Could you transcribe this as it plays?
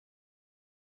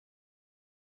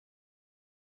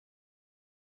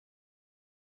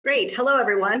Great. Hello,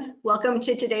 everyone. Welcome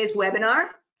to today's webinar,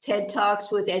 TED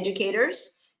Talks with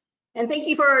Educators. And thank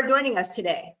you for joining us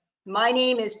today. My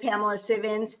name is Pamela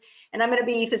Sivens, and I'm going to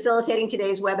be facilitating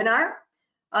today's webinar.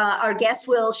 Our guests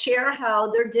will share how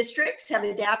their districts have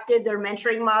adapted their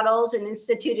mentoring models and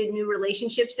instituted new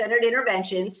relationship-centered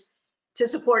interventions to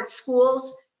support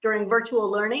schools during virtual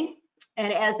learning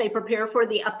and as they prepare for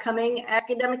the upcoming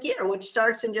academic year, which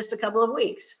starts in just a couple of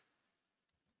weeks.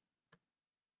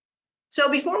 So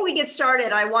before we get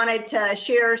started, I wanted to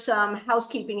share some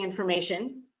housekeeping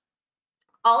information.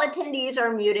 All attendees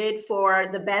are muted for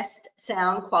the best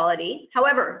sound quality.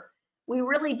 However, we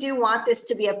really do want this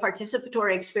to be a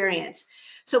participatory experience.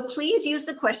 So please use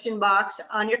the question box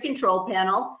on your control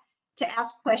panel to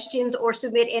ask questions or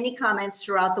submit any comments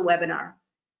throughout the webinar.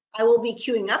 I will be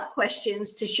queuing up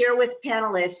questions to share with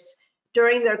panelists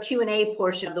during their Q&A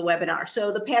portion of the webinar.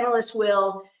 So the panelists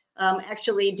will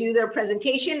actually do their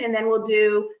presentation, and then we'll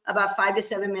do about 5 to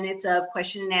 7 minutes of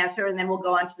question and answer, and then we'll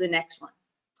go on to the next one.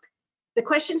 The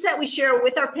questions that we share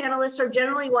with our panelists are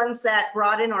generally ones that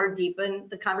broaden or deepen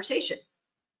the conversation.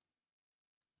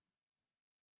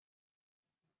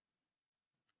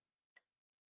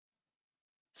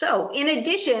 So in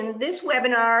addition, this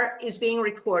webinar is being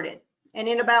recorded, and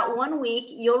in about 1 week,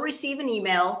 you'll receive an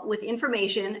email with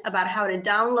information about how to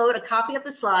download a copy of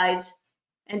the slides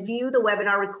and view the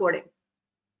webinar recording.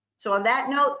 So on that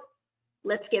note,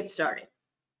 let's get started.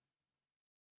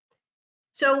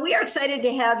 So we are excited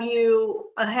to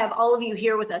have all of you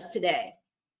here with us today.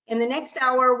 In the next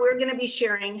hour, we're going to be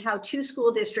sharing how 2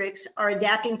 school districts are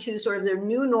adapting to sort of their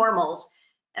new normals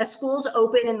as schools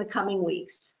open in the coming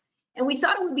weeks. And we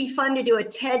thought it would be fun to do a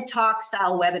TED Talk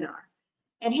style webinar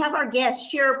and have our guests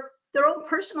share their own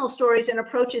personal stories and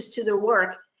approaches to their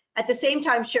work, at the same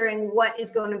time sharing what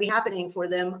is going to be happening for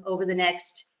them over the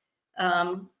next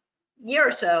year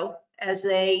or so as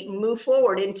they move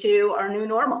forward into our new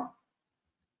normal.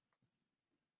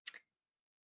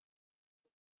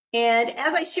 And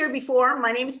as I shared before,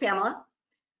 my name is Pamela.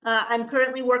 I'm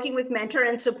currently working with Mentor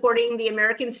and supporting the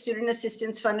American Student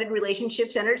Assistance Funded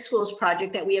Relationship Centered Schools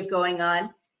project that we have going on.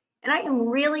 And I am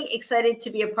really excited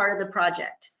to be a part of the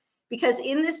project, because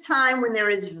in this time when there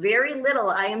is very little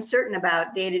I am certain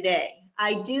about day to day,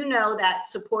 I do know that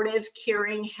supportive,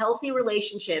 caring, healthy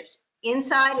relationships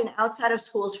inside and outside of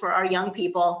schools for our young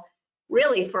people,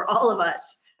 really for all of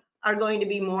us, are going to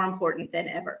be more important than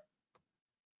ever.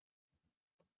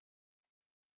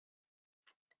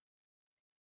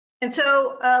 And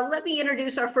so let me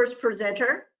introduce our first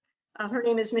presenter. Her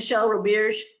name is Michelle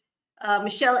Roberge.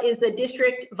 Michelle is the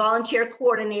District Volunteer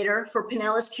Coordinator for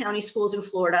Pinellas County Schools in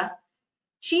Florida.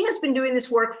 She has been doing this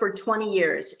work for 20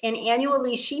 years, and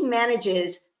annually she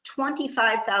manages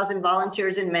 25,000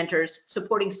 volunteers and mentors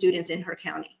supporting students in her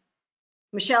county.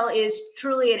 Michelle is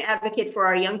truly an advocate for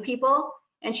our young people,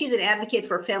 and she's an advocate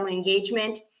for family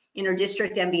engagement in her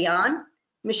district and beyond.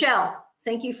 Michelle,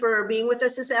 thank you for being with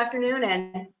us this afternoon,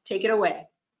 and take it away.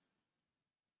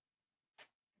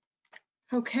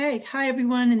 Okay, hi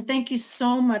everyone, and thank you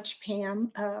so much,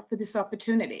 Pam, for this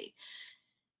opportunity.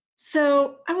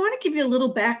 So I want to give you a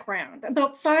little background.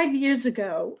 About 5 years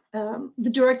ago, the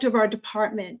director of our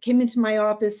department came into my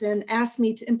office and asked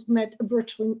me to implement a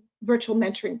virtual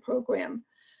mentoring program.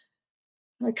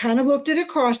 I kind of looked at it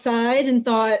cross-eyed and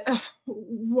thought, oh,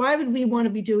 why would we want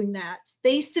to be doing that?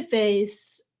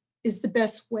 Face-to-face is the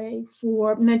best way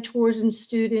for mentors and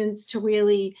students to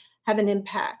really have an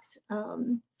impact.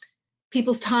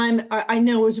 People's time, I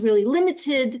know, is really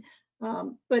limited,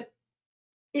 but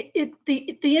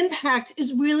the impact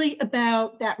is really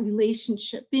about that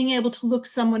relationship, being able to look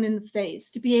someone in the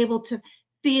face, to be able to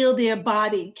feel their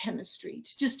body chemistry,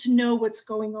 just to know what's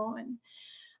going on.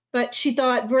 But she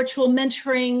thought virtual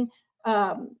mentoring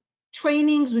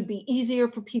trainings would be easier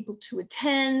for people to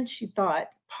attend. She thought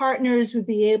partners would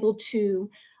be able to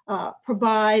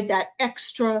provide that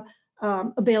extra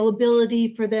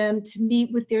availability for them to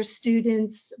meet with their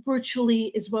students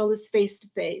virtually as well as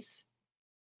face-to-face.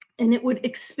 And it would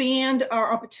expand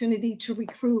our opportunity to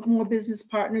recruit more business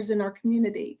partners in our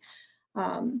community.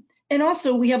 And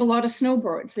also, we have a lot of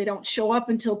snowbirds. They don't show up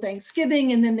until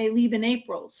Thanksgiving, and then they leave in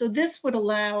April. So this would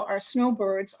allow our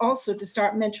snowbirds also to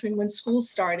start mentoring when school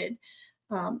started,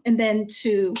 and then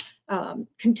to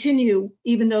continue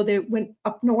even though they went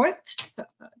up north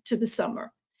to the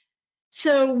summer.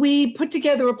 So we put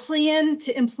together a plan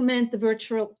to implement the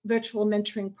virtual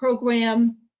mentoring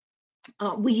program.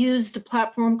 We used a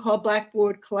platform called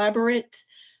Blackboard Collaborate.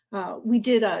 We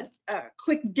did a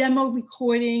quick demo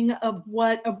recording of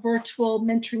what a virtual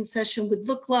mentoring session would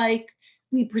look like.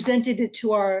 We presented it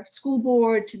to our school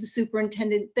board, to the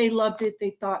superintendent. They loved it.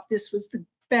 They thought this was the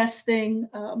best thing.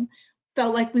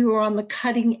 Felt like we were on the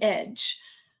cutting edge.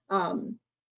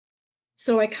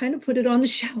 So I kind of put it on the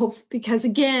shelf because,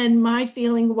 again, my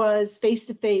feeling was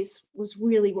face-to-face was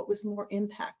really what was more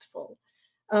impactful.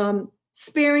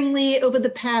 Sparingly over the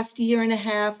past year and a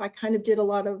half, I kind of did a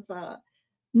lot of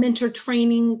mentor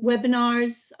training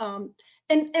webinars.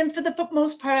 And for the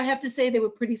most part, I have to say they were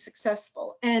pretty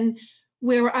successful. And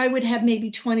where I would have maybe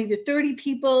 20 to 30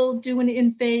 people do an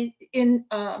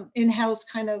in-house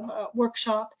kind of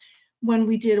workshop, when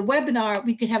we did a webinar,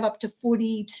 we could have up to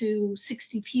 40 to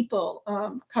 60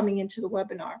 people coming into the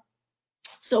webinar.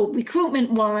 So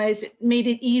recruitment-wise, it made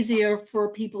it easier for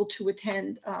people to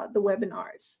attend the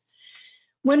webinars.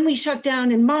 When we shut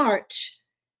down in March,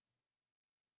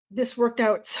 this worked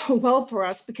out so well for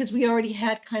us because we already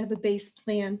had kind of a base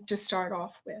plan to start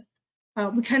off with.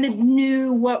 We kind of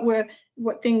knew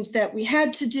what things that we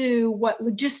had to do, what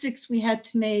logistics we had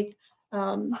to make,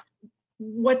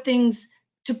 what things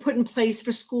to put in place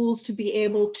for schools to be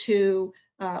able to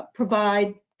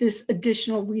provide this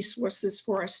additional resources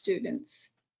for our students.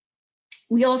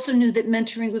 We also knew that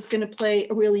mentoring was going to play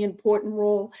a really important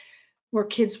role where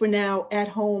kids were now at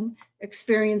home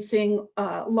experiencing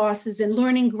losses in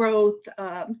learning growth,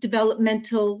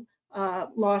 developmental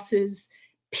losses,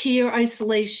 peer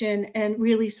isolation, and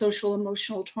really social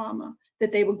emotional trauma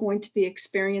that they were going to be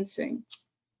experiencing.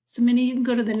 So Minnie, you can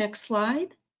go to the next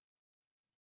slide.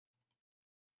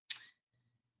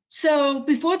 So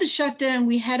before the shutdown,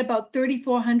 we had about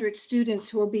 3,400 students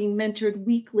who were being mentored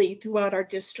weekly throughout our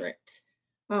district.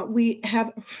 We have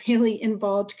a really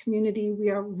involved community. We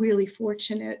are really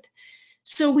fortunate.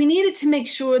 So we needed to make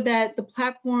sure that the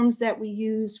platforms that we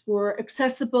used were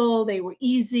accessible, they were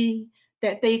easy,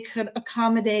 that they could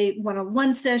accommodate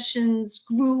one-on-one sessions,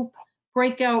 group,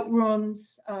 breakout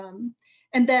rooms,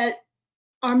 and that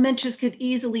our mentors could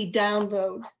easily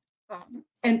download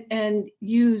and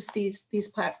use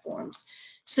these platforms.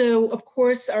 So of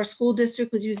course, our school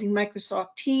district was using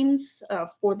Microsoft Teams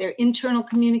for their internal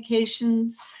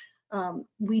communications.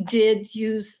 We did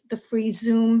use the free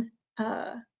Zoom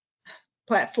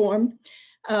platform.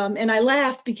 And I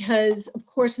laugh because, of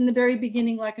course, in the very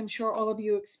beginning, like I'm sure all of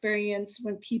you experienced,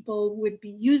 when people would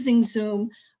be using Zoom,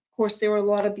 of course, there were a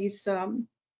lot of these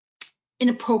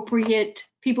inappropriate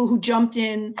people who jumped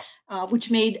in,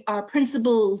 which made our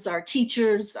principals, our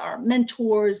teachers, our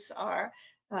mentors, our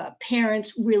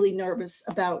parents really nervous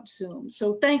about Zoom.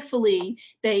 So thankfully,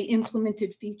 they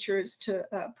implemented features to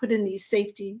put in these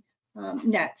safety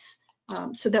nets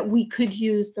so that we could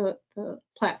use the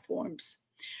platforms.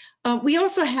 We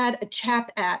also had a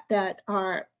chat app that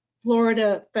our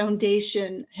Florida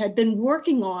Foundation had been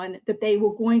working on that they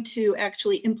were going to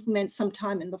actually implement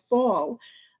sometime in the fall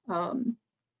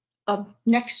of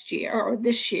next year or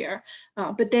this year,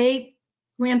 but they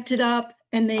ramped it up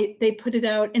and they put it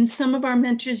out, and some of our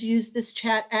mentors used this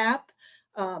chat app,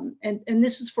 and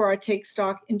this was for our Take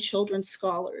Stock in Children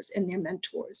scholars and their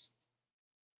mentors.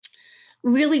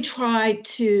 Really tried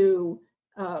to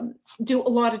do a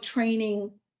lot of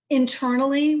training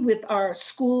internally with our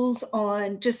schools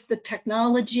on just the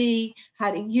technology,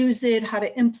 how to use it, how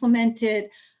to implement it,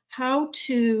 how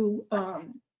to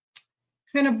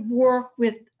kind of work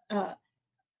with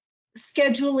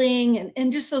scheduling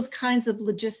and just those kinds of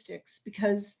logistics,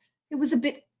 because it was a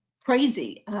bit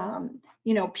crazy.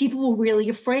 You know, people were really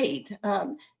afraid,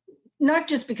 not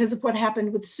just because of what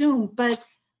happened with Zoom, but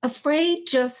afraid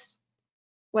just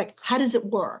like, how does it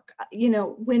work? You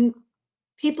know, when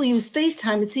people use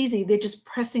FaceTime, it's easy. They're just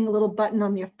pressing a little button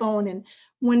on their phone. And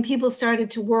when people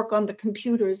started to work on the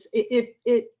computers, it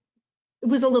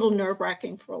was a little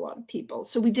nerve-wracking for a lot of people.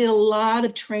 So we did a lot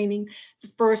of training the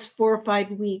first 4 or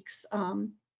 5 weeks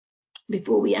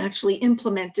before we actually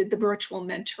implemented the virtual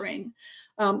mentoring.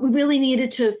 We really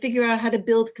needed to figure out how to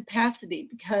build capacity,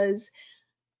 because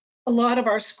a lot of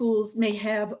our schools may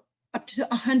have up to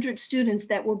 100 students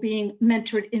that were being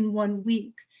mentored in 1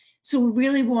 week. So we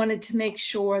really wanted to make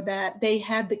sure that they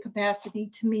had the capacity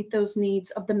to meet those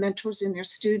needs of the mentors and their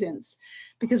students,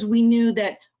 because we knew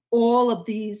that all of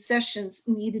these sessions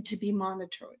needed to be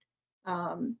monitored.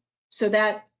 So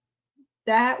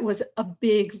that was a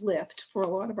big lift for a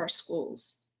lot of our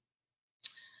schools.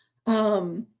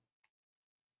 Let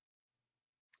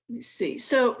me see.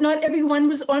 So not everyone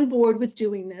was on board with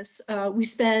doing this. We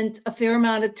spent a fair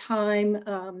amount of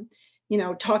time, you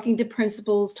know, talking to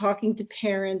principals, talking to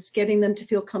parents, getting them to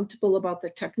feel comfortable about the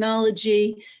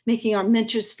technology, making our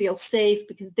mentors feel safe,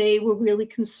 because they were really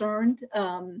concerned.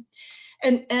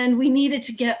 And we needed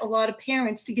to get a lot of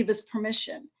parents to give us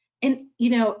permission. And,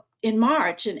 you know, in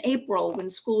March and April, when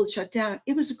school had shut down,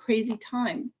 it was a crazy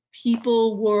time.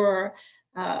 People were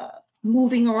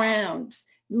moving around,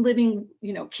 living,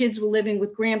 kids were living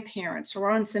with grandparents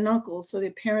or aunts and uncles so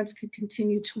their parents could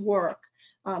continue to work.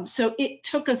 So it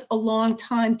took us a long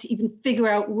time to even figure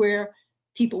out where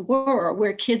people were,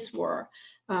 where kids were.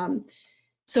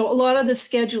 So a lot of the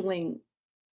scheduling,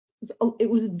 it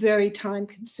was very time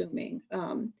consuming.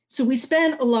 So we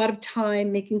spent a lot of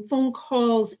time making phone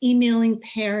calls, emailing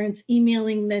parents,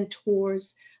 emailing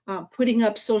mentors, putting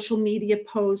up social media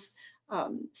posts,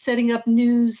 setting up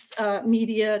news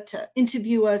media to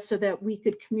interview us so that we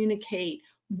could communicate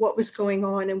what was going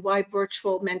on and why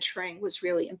virtual mentoring was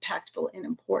really impactful and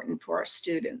important for our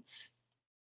students.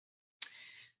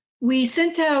 We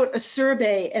sent out a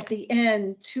survey at the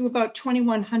end to about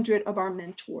 2,100 of our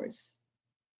mentors.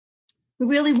 We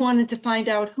really wanted to find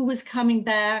out who was coming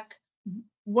back,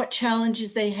 what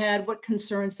challenges they had, what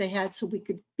concerns they had, so we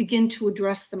could begin to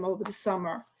address them over the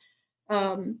summer.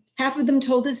 Half of them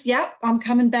told us, yep, I'm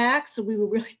coming back, so we were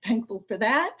really thankful for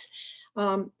that.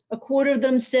 A quarter of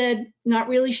them said, not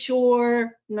really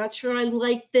sure, not sure I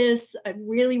like this, I'd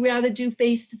really rather do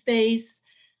face-to-face.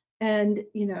 And,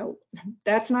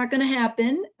 that's not going to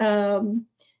happen. And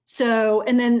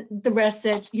then the rest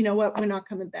said, you know what, we're not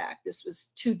coming back. This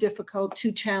was too difficult,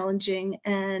 too challenging,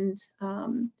 and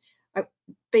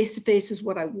face-to-face is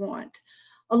what I want.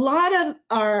 A lot of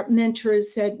our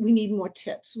mentors said, we need more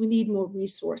tips, we need more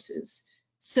resources.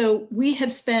 So we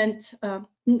have spent, you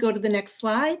can go to the next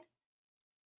slide.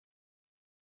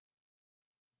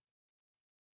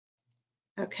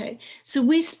 Okay, so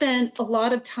we spent a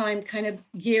lot of time kind of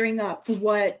gearing up for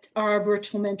what our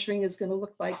virtual mentoring is going to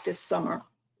look like this summer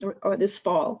or this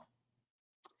fall.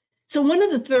 So one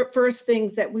of the first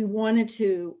things that we wanted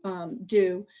to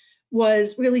do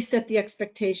was really set the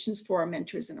expectations for our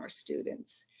mentors and our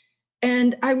students.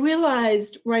 And I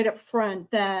realized right up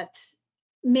front that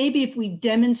maybe if we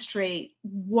demonstrate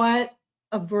what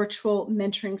a virtual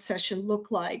mentoring session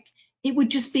looked like, it would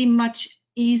just be much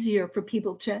easier for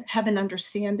people to have an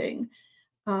understanding.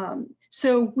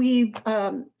 So we've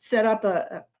set up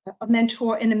a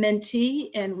mentor and a mentee,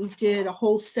 and we did a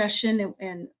whole session,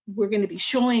 and we're going to be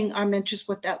showing our mentors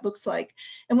what that looks like.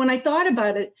 And when I thought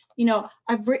about it,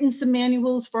 I've written some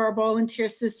manuals for our volunteer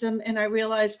system, and I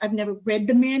realized I've never read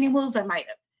the manuals. I might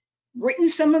have written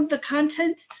some of the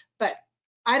content, but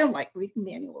I don't like reading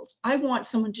manuals. I want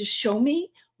someone to show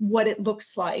me what it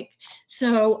looks like.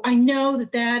 So I know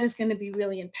that that is going to be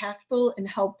really impactful and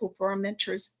helpful for our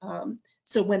mentors.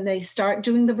 So when they start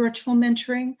doing the virtual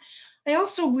mentoring, I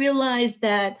also realized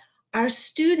that our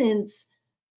students,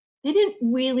 they didn't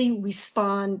really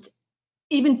respond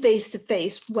even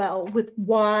face-to-face well with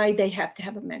why they have to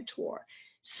have a mentor.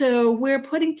 So we're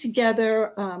putting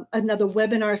together another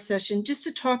webinar session just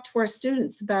to talk to our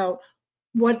students about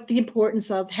what the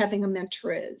importance of having a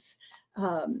mentor is.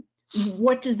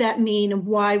 What does that mean and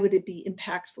why would it be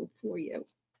impactful for you?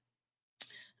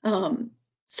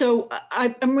 So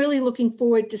I'm really looking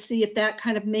forward to see if that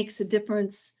kind of makes a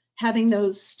difference, having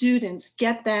those students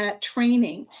get that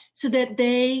training so that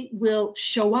they will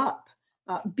show up,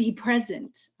 be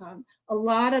present. A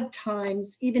lot of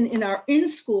times, even in our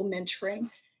in-school mentoring,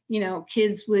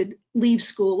 kids would leave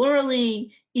school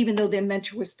early, even though their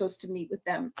mentor was supposed to meet with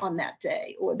them on that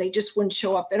day, or they just wouldn't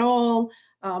show up at all,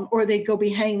 or they'd go be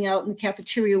hanging out in the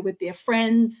cafeteria with their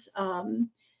friends.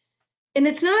 And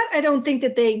it's not, I don't think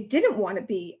that they didn't want to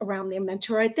be around their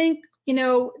mentor. I think,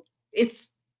 it's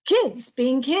kids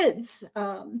being kids.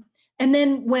 And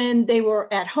then when they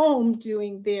were at home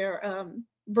doing their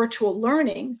virtual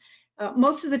learning,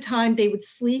 most of the time they would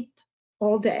sleep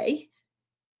all day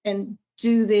and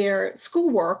do their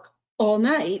schoolwork all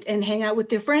night and hang out with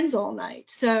their friends all night.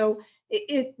 So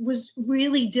it was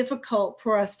really difficult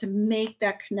for us to make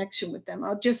that connection with them.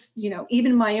 I'll just,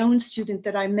 even my own student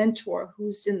that I mentor,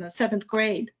 who's in the 7th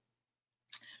grade,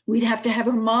 we'd have to have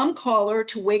her mom call her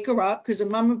to wake her up because her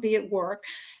mom would be at work,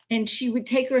 and she would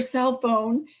take her cell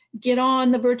phone, get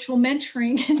on the virtual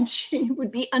mentoring, and she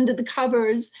would be under the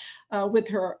covers with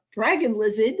her dragon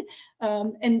lizard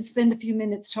and spend a few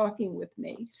minutes talking with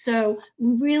me. So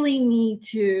we really need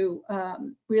to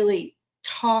really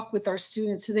talk with our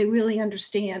students so they really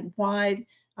understand why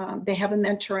they have a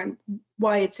mentor and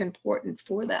why it's important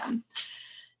for them.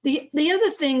 The other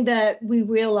thing that we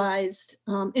realized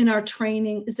in our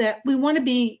training is that we want to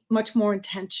be much more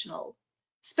intentional,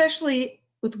 especially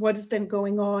with what has been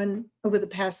going on over the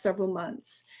past several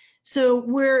months. So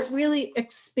we're really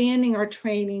expanding our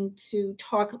training to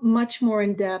talk much more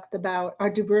in depth about our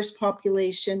diverse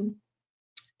population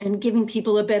and giving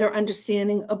people a better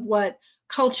understanding of what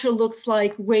culture looks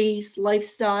like, race,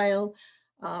 lifestyle,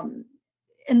 and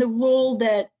the role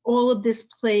that all of this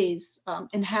plays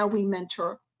in how we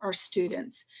mentor our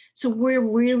students. So we're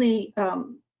really,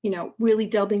 really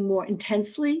delving more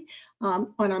intensely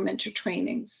on our mentor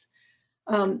trainings.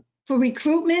 For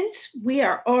recruitment, we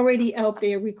are already out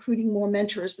there recruiting more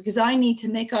mentors because I need to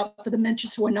make up for the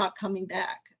mentors who are not coming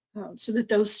back, so that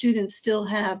those students still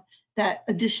have that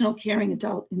additional caring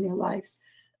adult in their lives.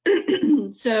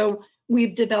 So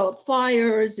we've developed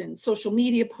flyers and social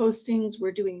media postings.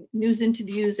 We're doing news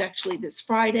interviews actually this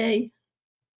Friday.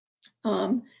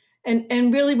 And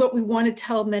really what we want to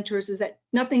tell mentors is that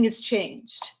nothing has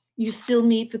changed. You still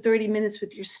meet for 30 minutes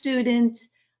with your student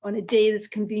on a day that's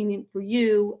convenient for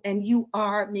you, and you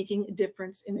are making a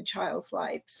difference in a child's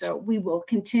life. So we will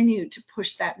continue to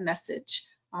push that message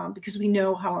because we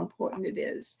know how important it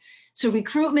is. So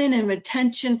recruitment and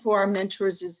retention for our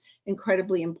mentors is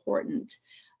incredibly important.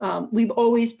 We've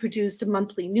always produced a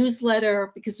monthly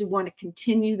newsletter because we want to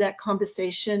continue that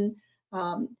conversation,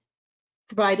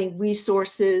 providing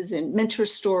resources and mentor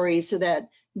stories so that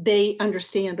they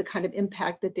understand the kind of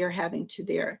impact that they're having to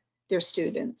their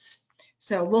students.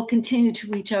 So we'll continue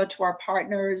to reach out to our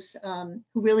partners who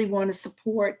really want to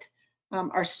support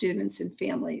our students and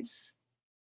families.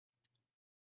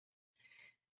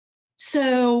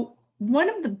 So one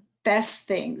of the best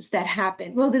things that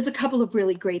happened, well, there's a couple of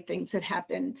really great things that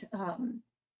happened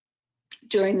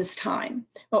during this time.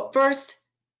 Well, first,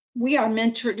 we are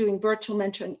doing virtual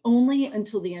mentoring only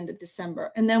until the end of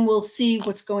December, and then we'll see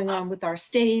what's going on with our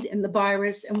state and the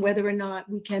virus and whether or not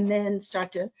we can then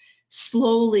start to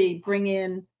slowly bring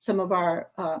in some of our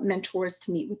mentors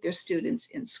to meet with their students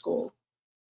in school.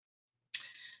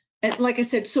 And like I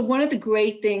said, so one of the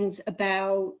great things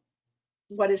about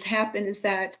what has happened is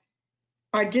that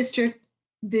our district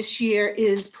this year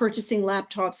is purchasing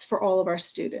laptops for all of our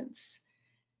students.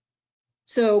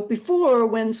 So before,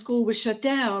 when school was shut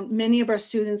down, many of our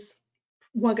students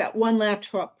got one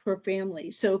laptop per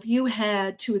family. So if you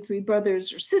had 2 or 3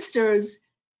 brothers or sisters,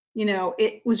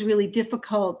 it was really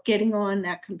difficult getting on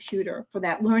that computer for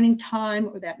that learning time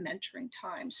or that mentoring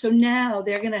time. So now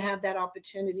they're going to have that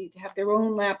opportunity to have their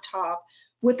own laptop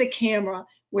with a camera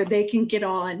where they can get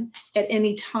on at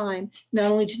any time,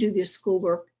 not only to do their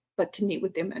schoolwork, but to meet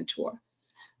with their mentor.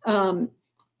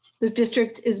 The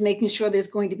district is making sure there's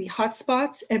going to be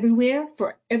hotspots everywhere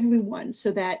for everyone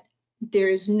so that there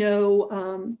is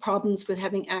no problems with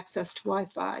having access to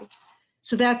Wi-Fi.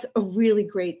 So that's a really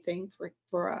great thing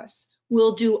for us.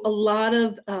 We'll do a lot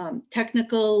of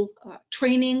technical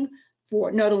training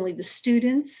for not only the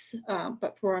students,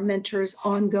 but for our mentors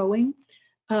ongoing.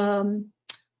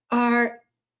 Our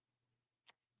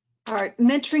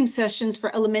mentoring sessions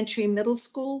for elementary and middle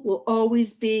school will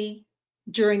always be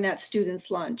during that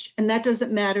student's lunch. And that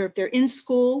doesn't matter if they're in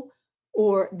school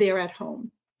or they're at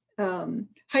home.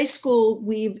 High school,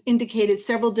 we've indicated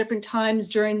several different times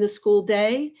during the school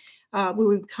day where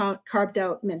we've carved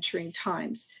out mentoring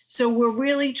times. So we're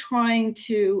really trying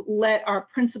to let our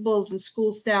principals and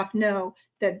school staff know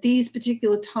that these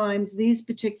particular times, these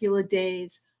particular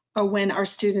days are when our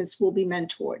students will be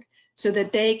mentored so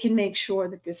that they can make sure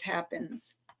that this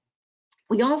happens.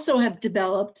 We also have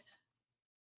developed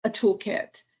a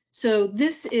toolkit. So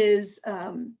this is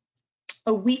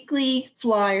a weekly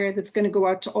flyer that's going to go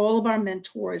out to all of our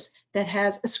mentors that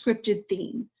has a scripted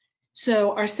theme.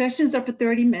 So our sessions are for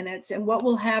 30 minutes, and what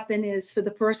will happen is for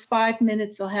the first 5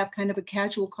 minutes, they'll have kind of a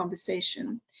casual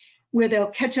conversation where they'll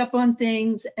catch up on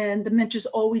things, and the mentor's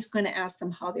always going to ask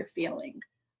them how they're feeling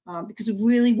because we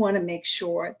really want to make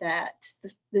sure that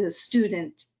the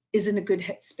student is in a good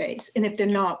headspace, and if they're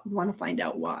not, we want to find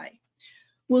out why.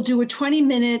 We'll do a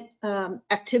 20-minute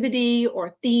activity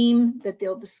or theme that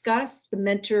they'll discuss. The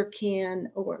mentor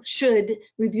can or should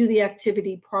review the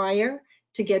activity prior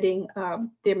to getting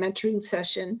their mentoring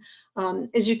session.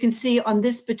 As you can see on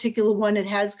this particular one, it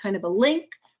has kind of a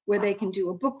link where they can do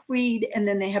a book read, and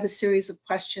then they have a series of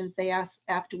questions they ask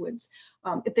afterwards.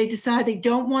 If they decide they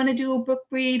don't want to do a book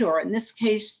read, or in this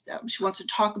case, she wants to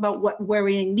talk about what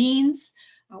worrying means,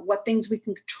 what things we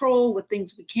can control, what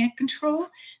things we can't control,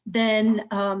 then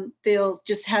they'll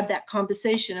just have that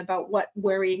conversation about what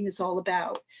worrying is all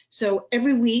about. So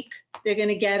every week they're going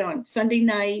to get on Sunday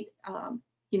night,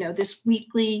 this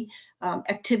weekly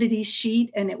activity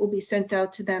sheet, and it will be sent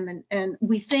out to them. And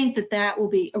we think that that will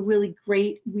be a really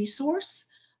great resource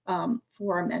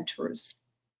for our mentors.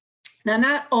 Now,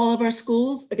 not all of our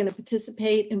schools are going to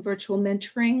participate in virtual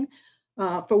mentoring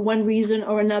for one reason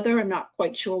or another. I'm not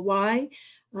quite sure why.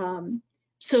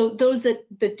 So those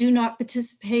that do not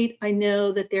participate, I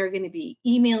know that there are going to be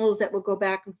emails that will go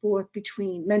back and forth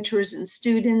between mentors and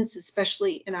students,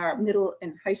 especially in our middle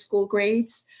and high school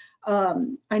grades.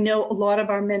 I know a lot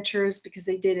of our mentors, because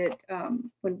they did it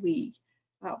when we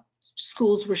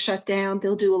schools were shut down.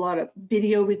 They'll do a lot of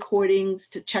video recordings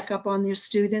to check up on their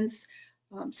students.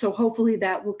 So hopefully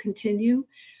that will continue.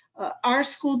 Our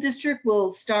school district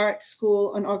will start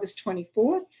school on August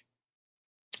 24th.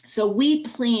 So we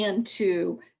plan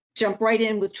to jump right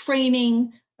in with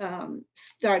training,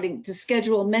 starting to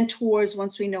schedule mentors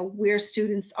once we know where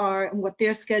students are and what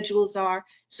their schedules are.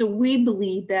 So we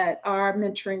believe that our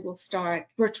mentoring will start,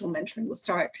 virtual mentoring will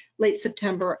start late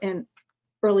September and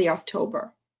early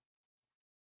October.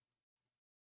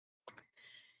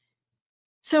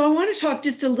 So I want to talk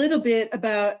just a little bit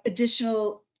about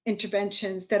additional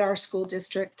interventions that our school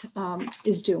district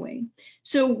is doing.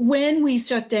 So when we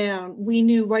shut down, we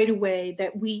knew right away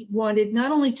that we wanted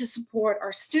not only to support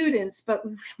our students, but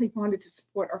we really wanted to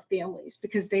support our families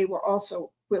because they were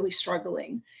also really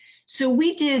struggling. So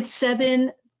we did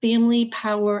 7 Family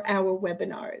Power Hour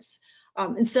webinars.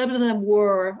 And some of them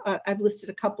were, I've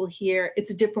listed a couple here. It's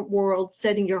a Different World,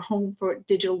 Setting Your Home for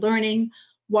Digital Learning,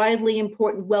 Widely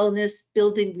Important Wellness,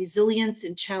 Building Resilience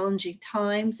in Challenging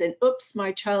Times, and Oops,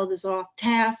 My Child is Off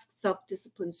Task,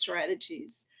 Self-Discipline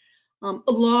Strategies.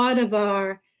 A lot of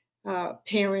our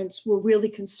parents were really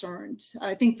concerned.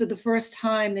 I think for the first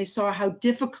time, they saw how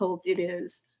difficult it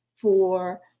is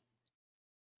for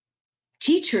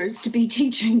teachers to be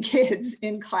teaching kids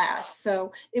in class.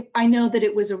 So I know that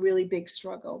it was a really big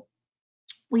struggle.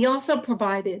 We also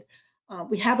provided,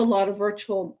 we have a lot of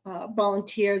virtual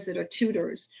volunteers that are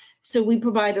tutors. So we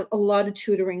provided a lot of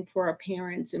tutoring for our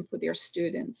parents and for their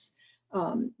students.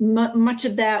 Much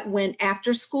of that went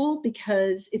after school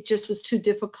because it just was too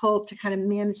difficult to kind of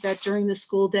manage that during the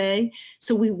school day.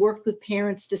 So we worked with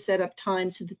parents to set up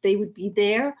time so that they would be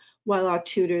there while our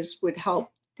tutors would help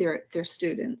their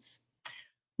students.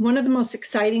 One of the most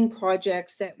exciting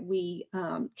projects that we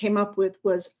came up with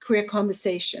was Career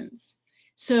Conversations.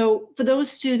 So for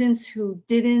those students who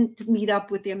didn't meet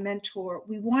up with their mentor,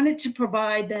 we wanted to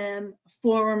provide them a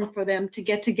forum for them to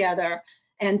get together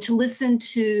and to listen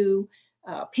to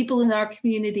people in our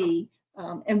community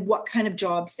and what kind of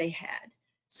jobs they had.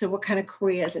 So what kind of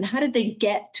careers and how did they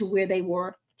get to where they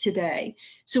were today?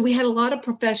 So we had a lot of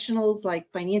professionals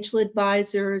like financial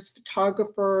advisors,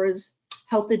 photographers,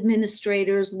 health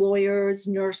administrators, lawyers,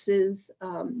 nurses,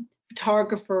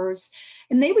 photographers,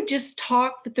 and they would just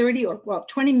talk for 30 or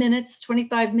 20 minutes,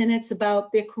 25 minutes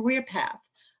about their career path,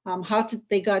 how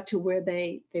they got to where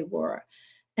they were.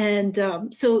 And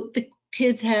so the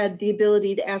kids had the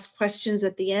ability to ask questions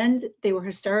at the end. They were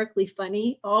hysterically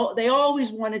funny. They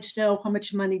always wanted to know how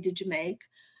much money did you make.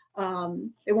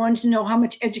 They wanted to know how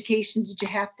much education did you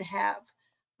have to have.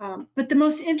 But the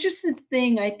most interesting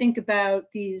thing I think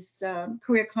about these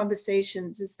career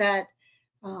conversations is that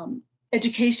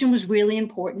education was really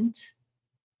important,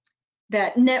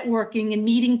 that networking and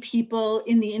meeting people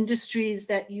in the industries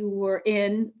that you were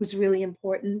in was really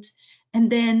important. And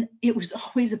then it was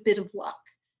always a bit of luck.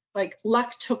 Like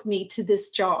luck took me to this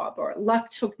job, or luck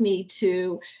took me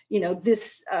to,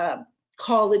 this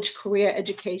college career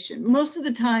education. Most of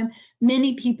the time,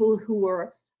 many people who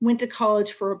went to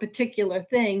college for a particular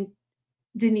thing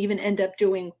didn't even end up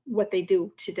doing what they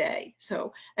do today.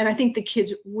 So, and I think the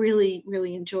kids really,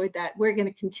 really enjoyed that. We're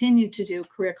going to continue to do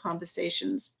career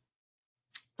conversations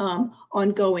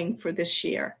ongoing for this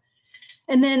year.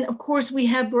 And then, of course, we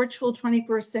have Virtual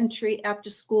 21st Century After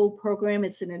School program.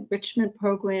 It's an enrichment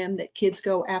program that kids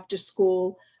go after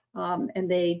school,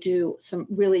 and they do some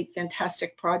really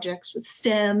fantastic projects with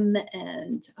STEM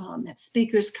and have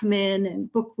speakers come in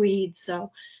and book read.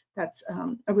 So that's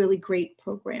a really great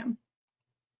program.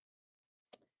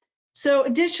 So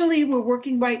additionally, we're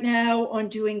working right now on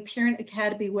doing Parent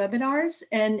Academy webinars.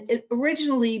 And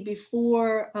originally,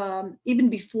 even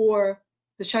before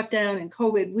the shutdown and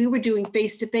COVID, we were doing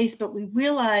face-to-face, but we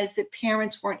realized that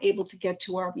parents weren't able to get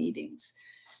to our meetings.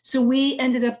 So we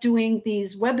ended up doing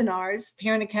these webinars,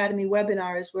 Parent Academy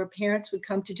webinars, where parents would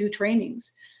come to do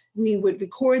trainings. We would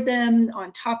record them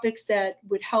on topics that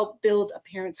would help build a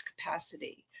parent's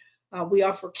capacity. We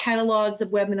offer catalogs of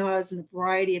webinars and a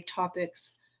variety of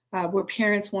topics where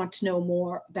parents want to know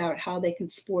more about how they can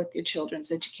support their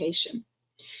children's education.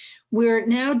 We're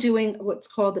now doing what's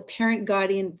called the Parent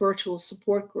Guardian Virtual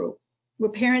Support Group, where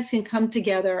parents can come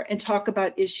together and talk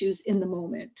about issues in the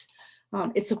moment.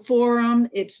 It's a forum,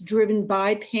 it's driven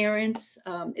by parents,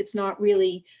 it's not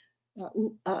really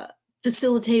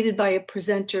facilitated by a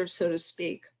presenter, so to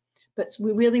speak, but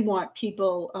we really want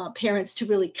parents to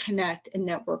really connect and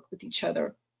network with each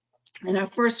other. And our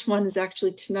first one is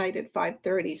actually tonight at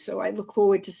 5:30, so I look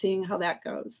forward to seeing how that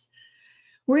goes.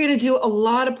 We're going to do a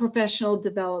lot of professional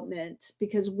development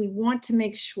because we want to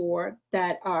make sure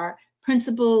that our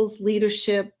principals,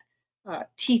 leadership,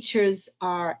 teachers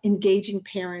are engaging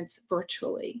parents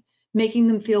virtually, making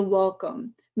them feel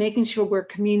welcome, making sure we're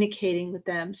communicating with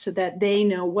them so that they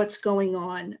know what's going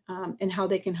on and how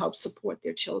they can help support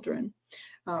their children.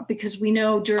 Because we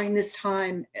know during this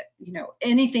time, you know,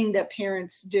 anything that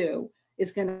parents do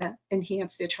is going to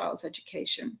enhance their child's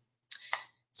education.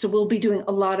 So we'll be doing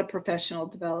a lot of professional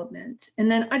development.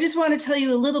 And then I just want to tell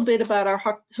you a little bit about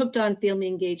our Hooked on Family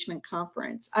Engagement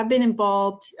Conference. I've been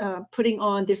involved putting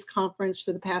on this conference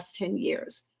for the past 10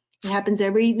 years. It happens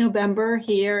every November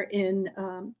here in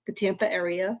the Tampa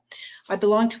area. I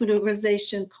belong to an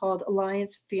organization called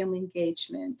Alliance for Family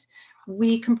Engagement.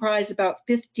 We comprise about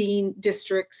 15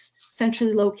 districts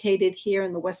centrally located here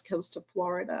in the west coast of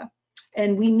Florida.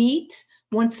 And we meet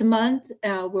once a month.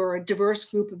 We're a diverse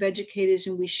group of educators,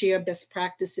 and we share best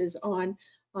practices on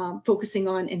focusing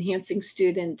on enhancing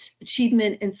student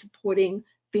achievement and supporting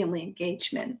family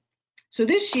engagement. So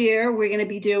this year, we're going to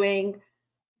be doing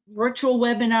virtual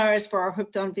webinars for our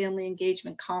Hooked on Family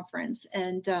Engagement Conference.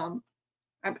 And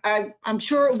I'm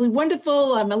sure it will be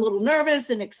wonderful. I'm a little nervous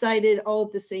and excited all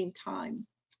at the same time.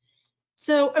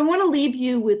 So I want to leave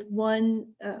you with one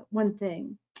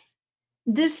thing.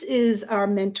 This is our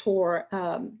mentor,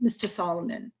 Mr.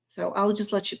 Solomon. So I'll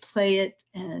just let you play it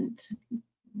and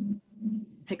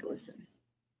take a listen.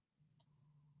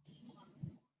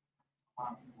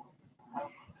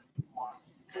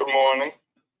 Good morning.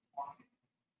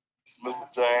 It's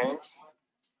Mr. James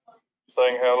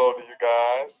saying hello to you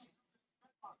guys.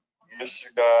 Miss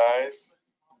you guys.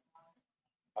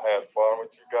 I had fun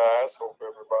with you guys. Hope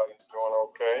everybody's doing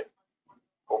okay.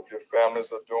 Hope your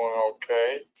families are doing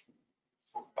okay.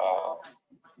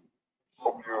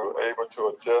 Hope you're able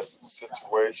to adjust to the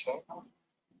situation.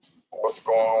 What's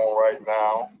going on right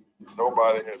now,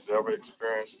 nobody has ever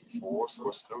experienced before, so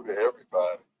it's new to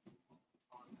everybody.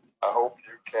 I hope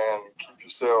you can keep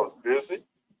yourselves busy.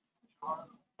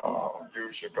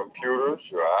 Use your computers,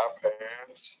 your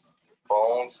iPads, your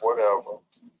phones, whatever,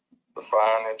 to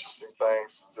find interesting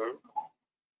things to do.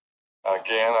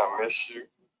 Again, I miss you.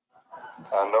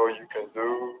 I know you can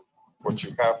do what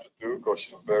you have to do because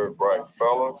you're very bright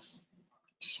fellas,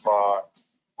 smart.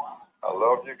 I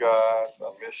love you guys.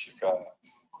 I miss you guys.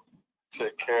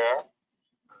 Take care.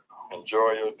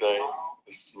 Enjoy your day.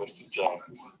 This is Mr.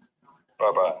 James.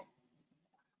 Bye-bye.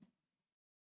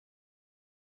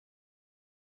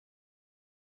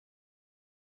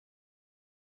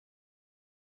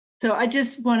 So I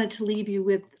just wanted to leave you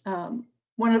with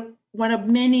one of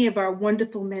many of our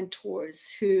wonderful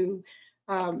mentors who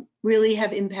really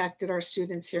have impacted our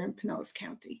students here in Pinellas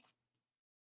County.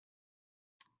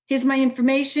 Here's my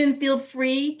information. Feel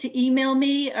free to email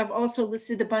me. I've also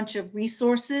listed a bunch of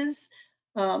resources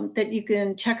that you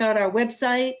can check out our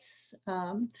websites.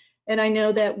 And I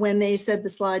know that when they send the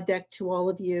slide deck to all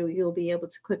of you, you'll be able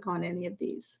to click on any of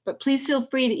these. But please feel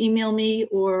free to email me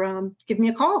or give me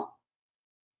a call.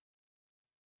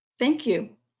 Thank you.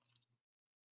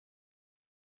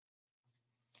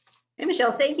 Hey,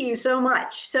 Michelle, thank you so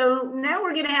much. So now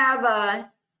we're going to have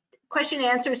a question and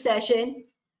answer session.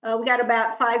 We got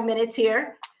about 5 minutes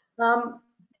here.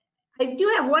 I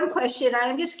do have one question.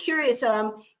 I'm just curious.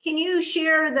 Can you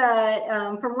share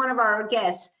the from one of our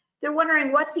guests? They're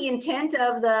wondering what the intent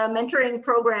of the mentoring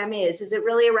program is. Is it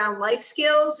really around life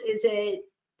skills? Is it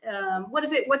what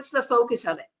is it? What's the focus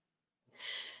of it?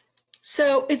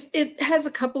 So it has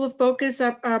a couple of focus,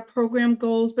 our program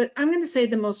goals, but I'm going to say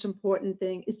the most important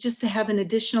thing is just to have an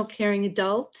additional caring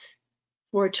adult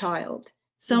for a child,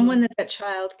 someone that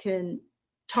child can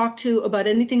talk to about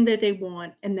anything that they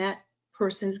want, and that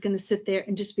person is going to sit there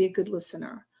and just be a good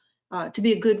listener, to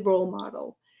be a good role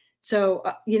model. So,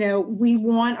 you know, we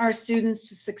want our students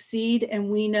to succeed,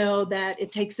 and we know that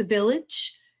it takes a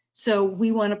village. So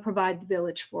we want to provide the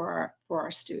village for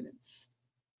our students.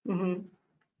 Mm-hmm.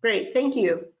 Great, thank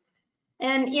you.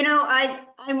 And you know,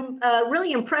 I'm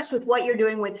really impressed with what you're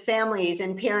doing with families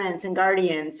and parents and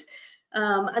guardians.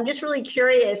 I'm just really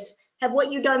curious, have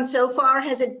what you've done so far,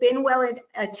 has it been well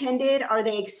attended? Are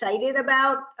they excited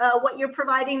about what you're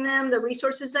providing them, the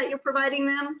resources that you're providing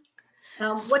them?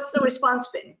 What's the response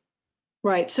been?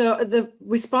 Right, so the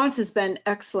response has been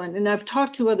excellent, and I've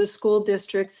talked to other school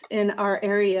districts in our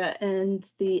area, and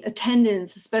the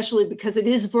attendance, especially because it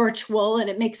is virtual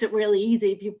and it makes it really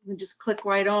easy, people can just click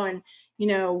right on. You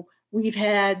know, we've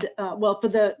had, well, for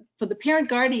the parent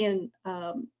guardian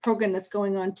program that's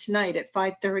going on tonight at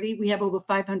 5:30, we have over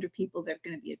 500 people that are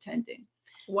going to be attending.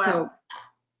 Wow. So,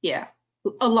 yeah,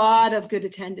 a lot of good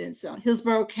attendance.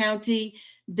 Hillsborough County,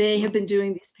 they have been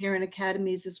doing these parent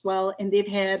academies as well, and they've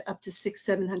had up to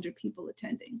 600-700 people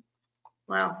attending.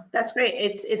 Wow, that's great.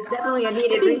 It's definitely a I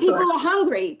needed think resource. people are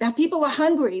hungry. That people are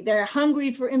hungry. They're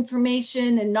hungry for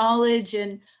information and knowledge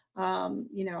and,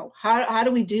 you know, how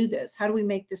do we do this? How do we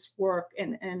make this work?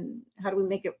 And how do we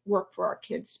make it work for our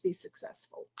kids to be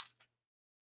successful?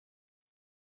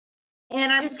 And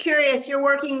I'm just curious, you're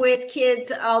working with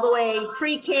kids all the way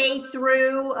pre-K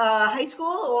through high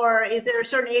school, or is there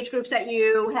certain age groups that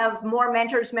you have more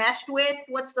mentors matched with?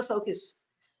 What's the focus?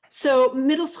 So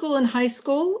middle school and high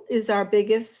school is our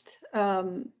biggest,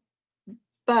 but,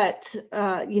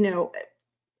 you know,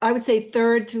 I would say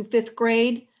 3rd through 5th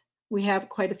grade, we have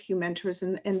quite a few mentors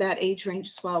in that age range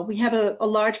as well. We have a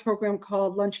large program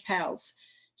called Lunch Pals.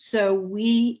 So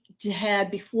we had,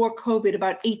 before COVID,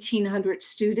 about 1,800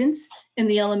 students in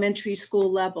the elementary school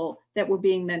level that were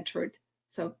being mentored.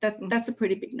 So that's a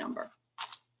pretty big number.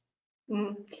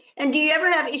 Mm-hmm. And do you ever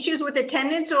have issues with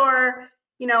attendance, or,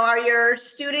 you know, are your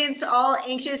students all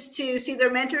anxious to see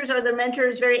their mentors? Are their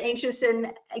mentors very anxious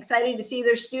and excited to see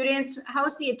their students?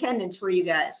 How's the attendance for you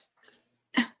guys?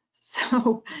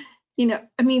 So, you know,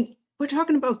 I mean, we're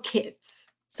talking about kids.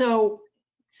 So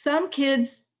some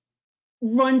kids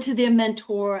run to their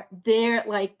mentor. They're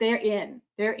in.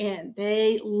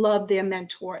 They love their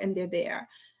mentor and they're there.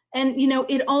 And, you know,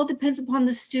 it all depends upon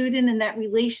the student and that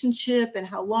relationship and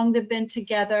how long they've been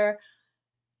together.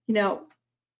 You know,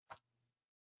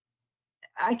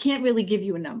 I can't really give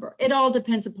you a number. It all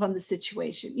depends upon the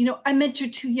situation. You know, I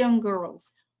mentored 2 young girls.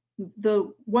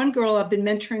 The one girl I've been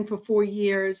mentoring for 4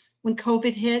 years, when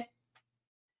COVID hit,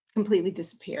 completely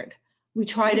disappeared. We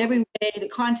tried every way to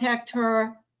contact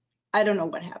her. I don't know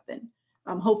what happened.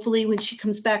 Hopefully when she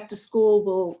comes back to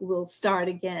school, we'll start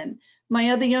again.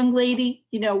 My other young lady,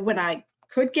 you know, when I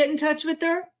could get in touch with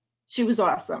her, she was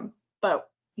awesome. But,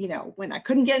 you know, when I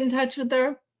couldn't get in touch with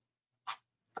her,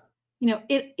 you know,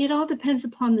 it all depends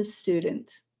upon the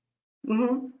student.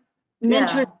 Mm-hmm.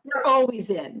 Mentors are always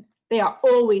in. They are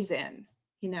always in.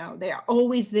 You know, they are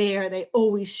always there. They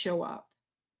always show up.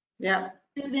 Yeah.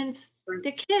 Students,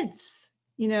 they're kids.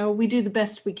 You know, we do the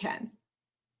best we can.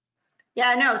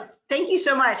 Yeah, no, thank you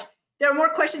so much. There are more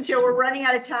questions here. We're running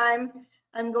out of time.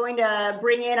 I'm going to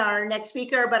bring in our next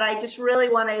speaker, but I just really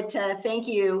wanted to thank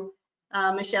you,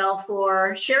 Michelle,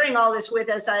 for sharing all this with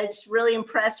us. I'm just really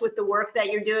impressed with the work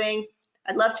that you're doing.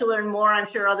 I'd love to learn more.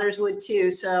 I'm sure others would too.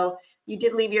 So you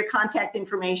did leave your contact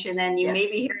information and you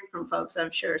may be hearing from folks,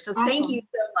 I'm sure. So Awesome. Thank you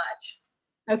so much.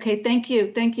 Okay, thank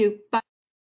you. Thank you. Bye.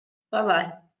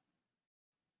 Bye-bye.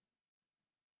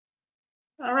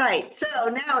 All right, so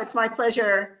now it's my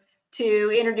pleasure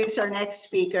to introduce our next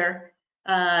speaker.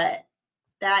 That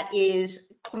is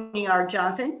Courtney R.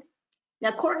 Johnson.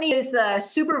 Now, Courtney is the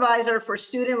supervisor for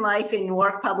student life in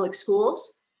Newark Public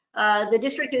Schools. The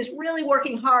district is really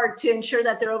working hard to ensure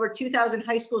that there are over 2,000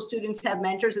 high school students have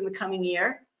mentors in the coming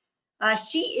year.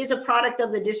 She is a product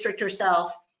of the district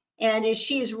herself, and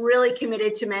she is really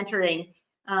committed to mentoring,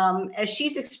 as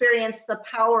she's experienced the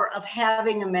power of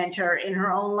having a mentor in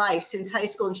her own life since high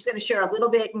school. And she's going to share a little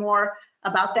bit more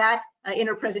about that in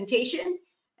her presentation.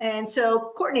 And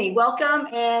so, Courtney, welcome,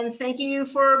 and thank you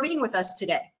for being with us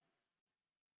today.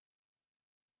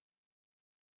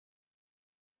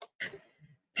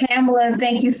 Pamela,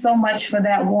 thank you so much for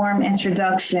that warm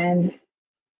introduction.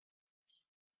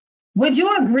 Would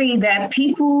you agree that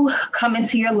people come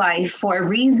into your life for a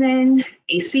reason,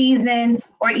 a season,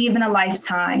 or even a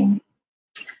lifetime?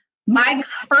 My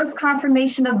first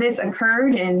confirmation of this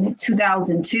occurred in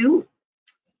 2002.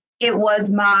 It was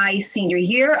my senior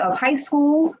year of high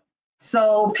school.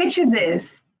 So picture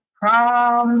this: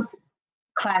 prom,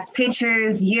 class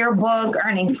pictures, yearbook,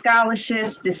 earning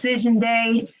scholarships, decision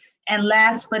day, and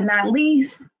last but not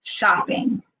least,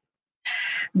 shopping.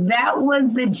 That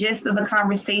was the gist of the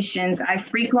conversations I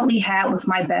frequently had with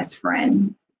my best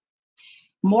friend.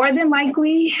 More than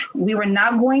likely, we were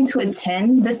not going to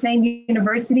attend the same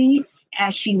university,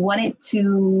 as she wanted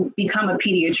to become a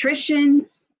pediatrician.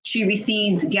 She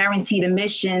received guaranteed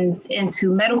admissions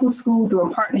into medical school through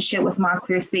a partnership with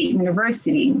Montclair State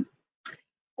University.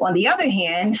 On the other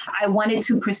hand, I wanted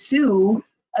to pursue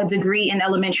a degree in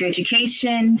elementary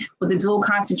education with a dual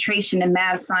concentration in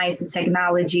math, science, and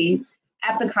technology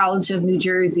at the College of New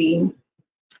Jersey.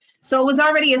 So it was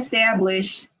already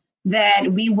established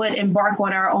that we would embark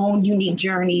on our own unique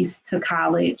journeys to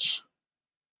college.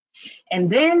 And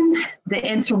then the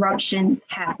interruption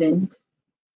happened.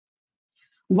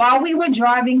 While we were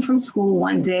driving from school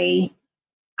one day,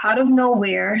 out of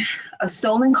nowhere, a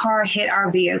stolen car hit our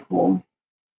vehicle,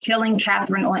 killing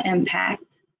Catherine on impact.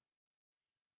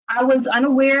 I was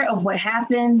unaware of what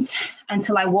happened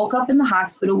until I woke up in the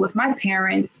hospital with my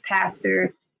parents,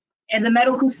 pastor, and the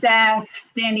medical staff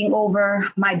standing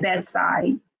over my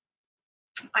bedside.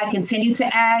 I continued to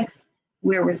ask,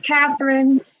 where was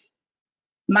Catherine?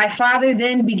 My father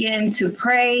then began to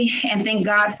pray and thank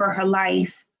God for her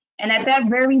life. And at that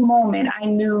very moment, I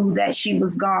knew that she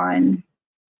was gone.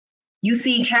 You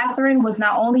see, Catherine was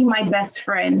not only my best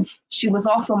friend, she was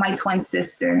also my twin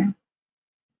sister,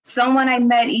 someone I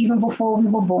met even before we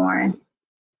were born,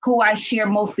 who I share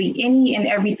mostly any and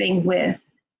everything with.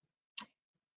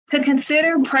 To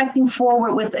consider pressing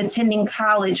forward with attending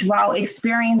college while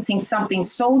experiencing something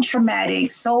so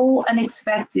traumatic, so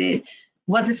unexpected,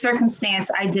 was a circumstance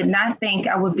I did not think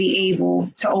I would be able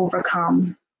to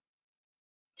overcome.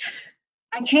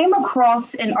 I came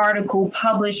across an article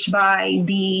published by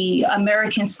the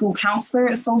American School Counselor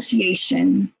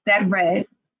Association that read,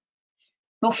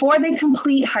 before they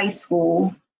complete high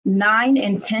school, 9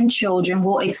 in 10 children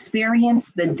will experience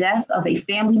the death of a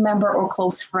family member or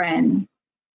close friend.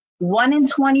 1 in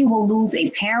 20 will lose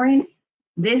a parent.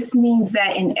 This means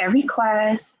that in every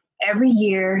class, every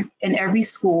year, in every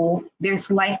school,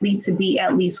 there's likely to be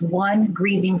at least one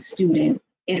grieving student,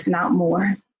 if not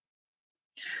more.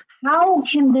 How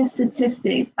can this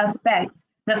statistic affect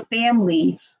the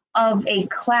family of a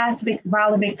class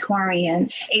valedictorian,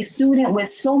 a student with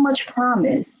so much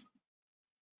promise?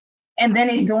 And then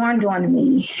it dawned on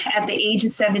me at the age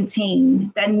of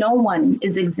 17 that no one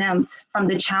is exempt from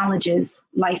the challenges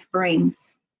life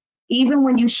brings, even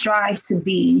when you strive to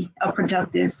be a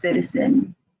productive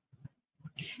citizen.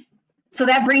 So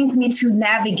that brings me to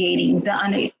navigating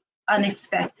the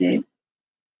unexpected.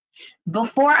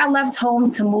 Before I left home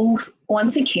to move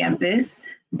onto campus,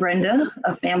 Brenda,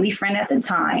 a family friend at the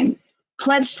time,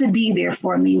 pledged to be there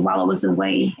for me while I was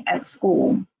away at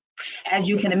school. As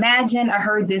you can imagine, I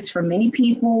heard this from many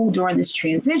people during this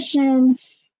transition,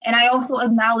 and I also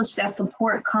acknowledged that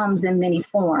support comes in many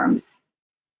forms.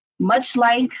 Much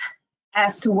like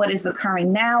as to what is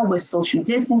occurring now with social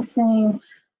distancing,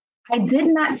 I did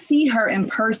not see her in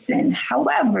person.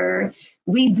 However,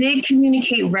 we did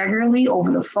communicate regularly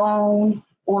over the phone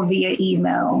or via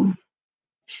email.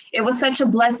 It was such a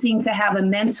blessing to have a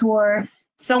mentor,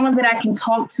 someone that I can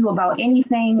talk to about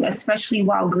anything, especially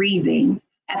while grieving.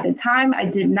 At the time, I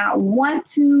did not want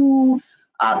to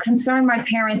concern my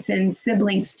parents and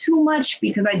siblings too much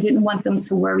because I didn't want them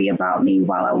to worry about me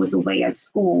while I was away at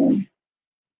school.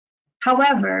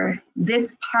 However,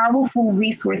 this powerful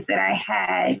resource that I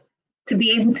had to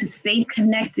be able to stay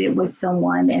connected with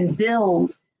someone and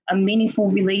build a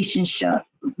meaningful relationship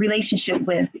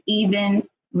with, even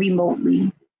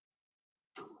remotely.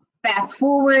 Fast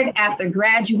forward, after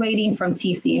graduating from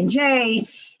TCNJ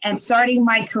and starting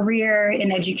my career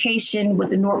in education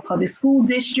with the Newark Public School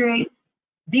District,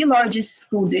 the largest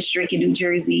school district in New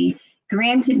Jersey,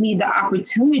 granted me the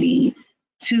opportunity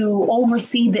to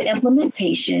oversee the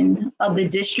implementation of the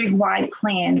district-wide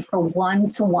plan for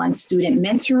one-to-one student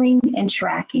mentoring and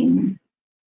tracking.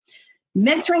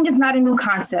 Mentoring is not a new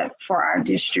concept for our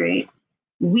district.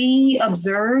 We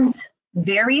observed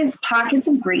various pockets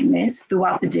of greatness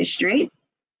throughout the district,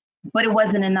 but it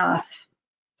wasn't enough.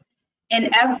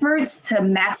 In efforts to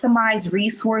maximize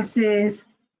resources,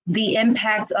 the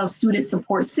impact of student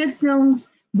support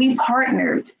systems, we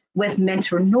partnered with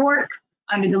Mentor Newark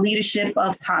under the leadership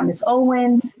of Thomas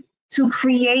Owens to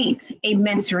create a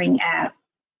mentoring app.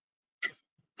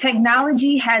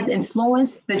 Technology has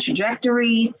influenced the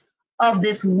trajectory of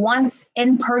this once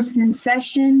in-person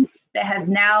session that has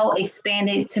now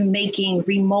expanded to making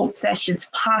remote sessions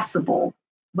possible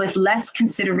with less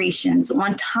considerations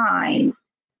on time,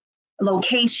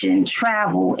 location,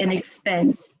 travel, and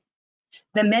expense.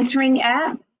 The mentoring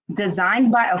app,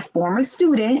 designed by a former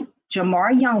student,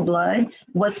 Jamar Youngblood,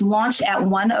 was launched at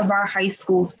one of our high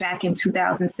schools back in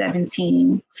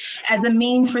 2017 as a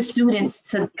means for students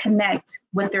to connect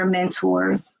with their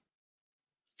mentors.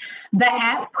 The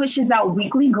app pushes out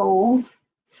weekly goals,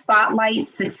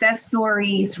 spotlights success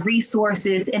stories,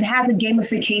 resources, and has a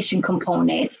gamification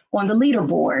component on the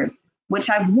leaderboard, which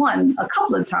I've won a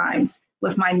couple of times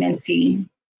with my mentee.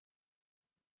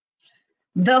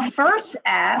 The first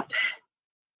app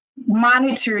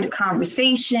monitored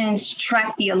conversations,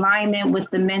 tracked the alignment with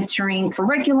the mentoring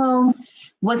curriculum,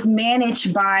 was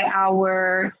managed by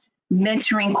our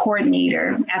mentoring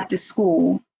coordinator at the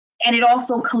school, and it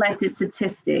also collected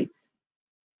statistics.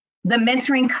 The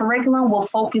mentoring curriculum will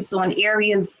focus on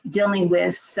areas dealing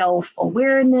with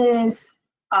self-awareness,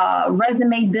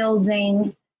 resume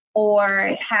building,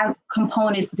 or have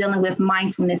components dealing with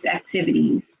mindfulness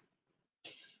activities.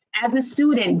 As a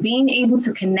student, being able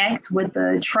to connect with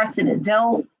a trusted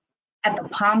adult at the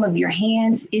palm of your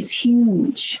hands is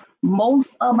huge.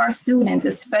 most of our students,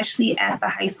 especially at the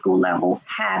high school level,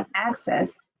 have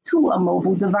access to a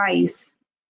mobile device.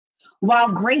 While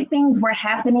great things were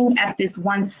happening at this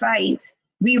one site,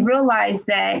 we realized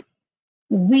that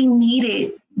we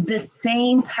needed the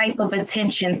same type of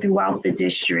attention throughout the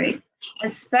district,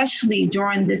 especially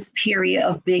during this period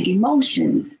of big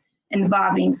emotions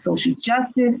involving social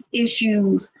justice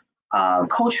issues,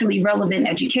 culturally relevant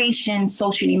education,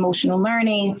 social and emotional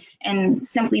learning, and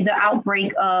simply the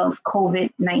outbreak of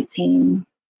COVID-19.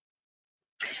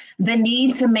 The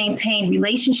need to maintain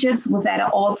relationships was at an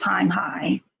all-time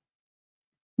high.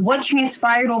 What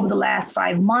transpired over the last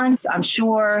 5 months, I'm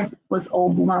sure, was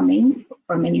overwhelming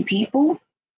for many people.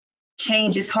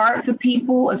 Change is hard for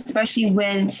people, especially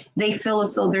when they feel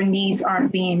as though their needs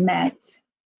aren't being met.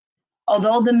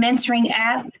 Although the mentoring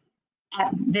app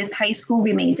at this high school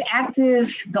remains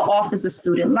active, the Office of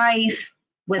Student Life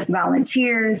with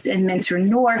volunteers and Mentor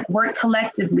North worked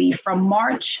collectively from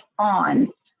March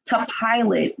on to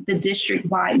pilot the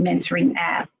district-wide mentoring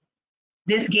app.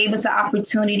 This gave us the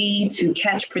opportunity to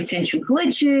catch potential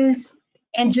glitches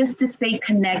and just to stay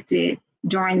connected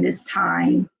during this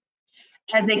time.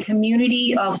 As a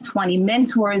community of 20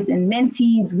 mentors and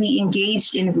mentees, we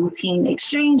engaged in routine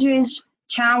exchanges,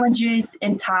 challenges,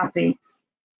 and topics.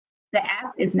 The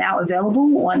app is now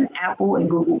available on Apple and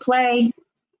Google Play.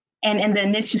 And in the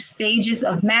initial stages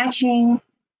of matching,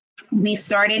 we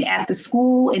started at the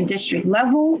school and district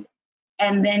level,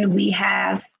 and then we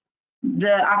have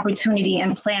the opportunity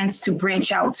and plans to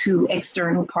branch out to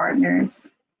external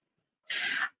partners.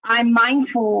 I'm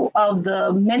mindful of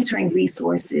the mentoring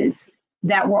resources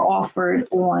that were offered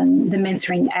on the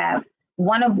mentoring app,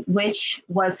 one of which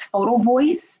was Photo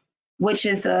Voice, which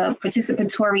is a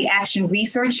participatory action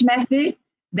research method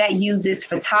that uses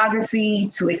photography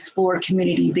to explore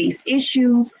community-based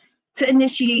issues to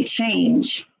initiate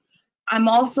change. I'm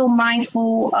also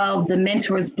mindful of the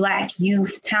Mentors Black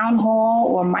Youth Town Hall,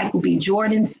 or Michael B.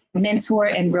 Jordan's Mentor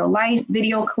in Real Life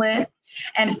video clip.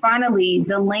 And finally,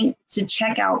 the link to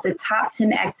check out the top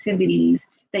 10 activities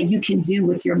that you can do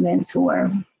with your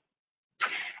mentor.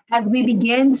 As we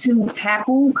begin to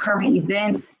tackle current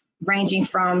events ranging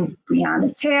from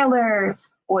Breonna Taylor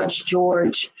or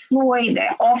George Floyd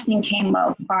that often came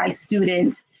up by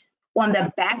students, on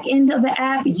the back end of the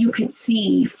app, you could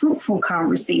see fruitful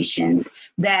conversations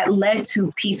that led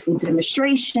to peaceful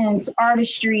demonstrations,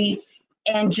 artistry,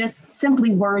 and just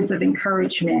simply words of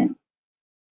encouragement.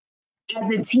 As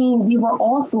a team, we were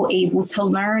also able to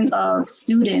learn of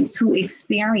students who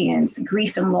experienced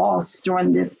grief and loss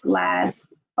during this last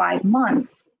 5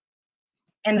 months.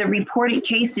 And the reported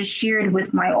cases shared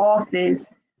with my office,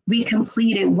 we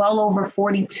completed well over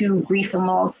 42 grief and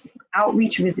loss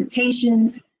outreach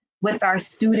visitations with our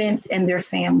students and their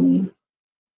family.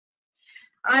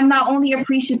 I'm not only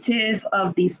appreciative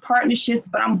of these partnerships,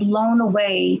 but I'm blown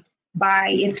away by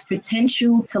its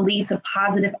potential to lead to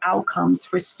positive outcomes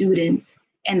for students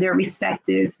and their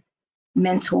respective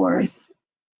mentors.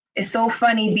 It's so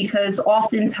funny because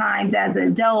oftentimes as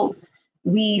adults,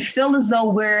 we feel as though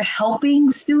we're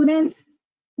helping students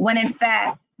when in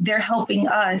fact they're helping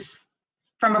us.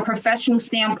 From a professional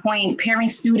standpoint, pairing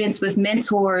students with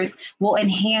mentors will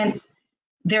enhance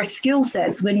their skill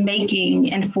sets when making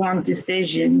informed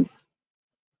decisions,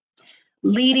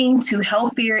 leading to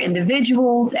healthier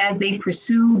individuals as they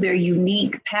pursue their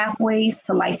unique pathways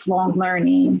to lifelong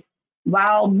learning,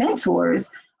 while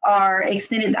mentors are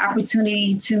extended the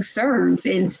opportunity to serve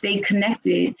and stay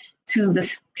connected to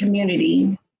the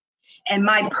community. And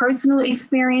my personal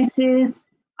experiences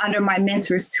under my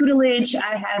mentor's tutelage,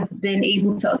 I have been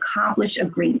able to accomplish a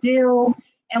great deal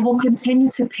and will continue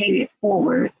to pay it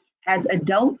forward as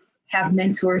adults have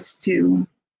mentors too.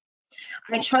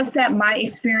 I trust that my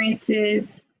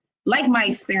experiences,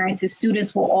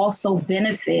 students will also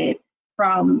benefit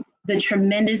from the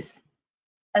tremendous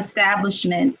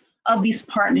establishments of these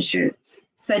partnerships,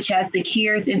 such as the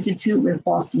CARES Institute with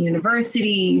Boston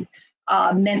University,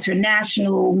 Mentor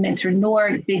National, Mentor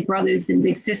North, Big Brothers and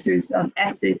Big Sisters of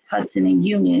Essex, Hudson, and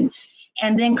Union,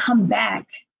 and then come back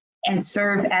and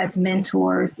serve as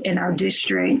mentors in our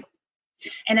district.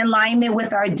 In alignment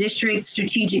with our district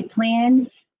strategic plan,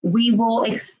 we will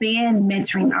expand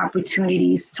mentoring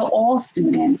opportunities to all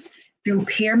students through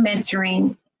peer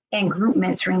mentoring and group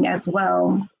mentoring as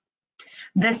well.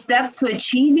 The steps to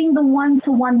achieving the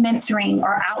one-to-one mentoring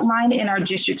are outlined in our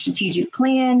district strategic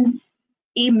plan.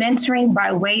 E-mentoring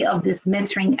by way of this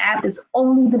mentoring app is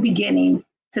only the beginning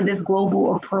to this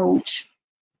global approach.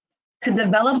 To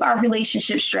develop our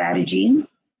relationship strategy,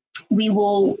 we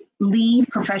will lead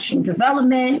professional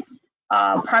development,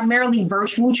 Primarily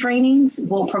virtual trainings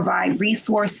will provide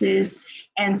resources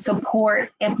and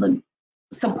support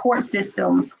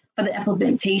systems for the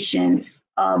implementation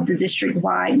of the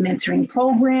district-wide mentoring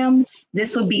program.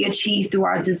 This will be achieved through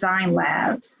our design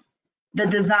labs. The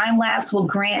design labs will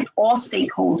grant all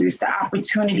stakeholders the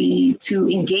opportunity to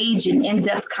engage in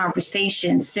in-depth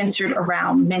conversations centered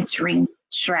around mentoring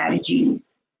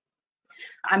strategies.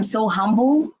 I'm so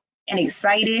humble and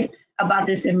excited about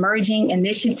this emerging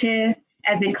initiative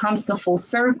as it comes to full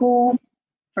circle.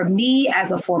 For me,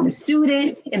 as a former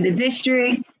student in the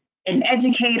district, an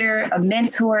educator, a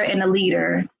mentor, and a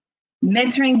leader,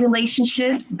 mentoring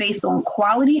relationships based on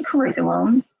quality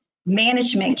curriculum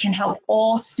management can help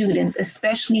all students,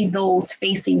 especially those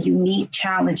facing unique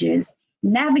challenges,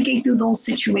 navigate through those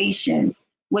situations,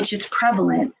 which is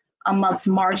prevalent amongst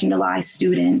marginalized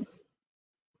students.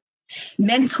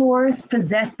 Mentors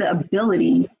possess the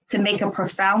ability to make a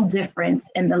profound difference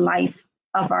in the life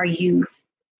of our youth,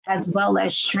 as well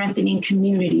as strengthening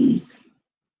communities.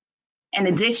 In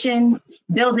addition,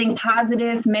 building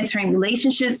positive mentoring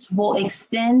relationships will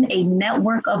extend a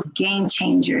network of game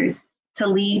changers to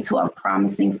lead to a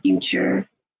promising future,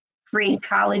 create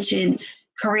college and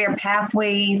career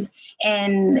pathways,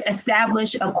 and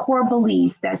establish a core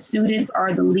belief that students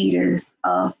are the leaders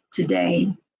of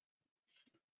today.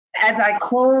 As I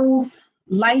close,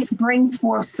 life brings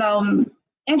forth some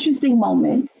interesting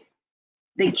moments.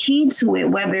 The key to it,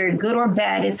 whether good or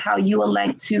bad, is how you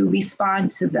elect to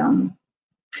respond to them.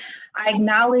 I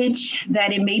acknowledge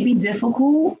that it may be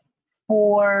difficult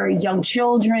for young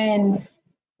children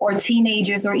or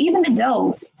teenagers or even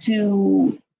adults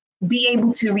to be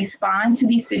able to respond to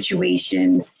these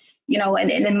situations. You know,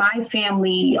 and in my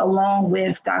family, along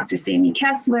with Dr. Sammy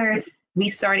Kessler, we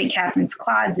started Catherine's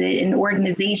Closet, an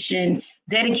organization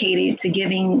dedicated to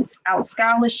giving out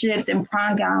scholarships and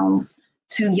prom gowns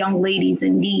to young ladies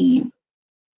in need.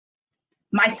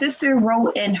 My sister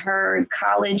wrote in her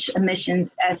college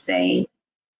admissions essay,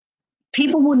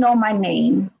 "People will know my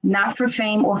name, not for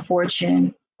fame or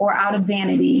fortune or out of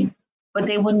vanity, but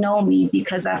they will know me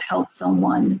because I've helped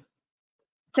someone."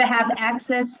 To have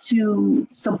access to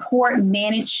support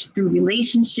managed through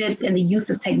relationships and the use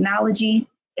of technology,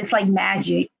 it's like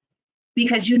magic,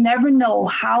 because you never know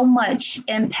how much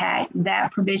impact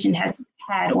that provision has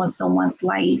had on someone's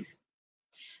life.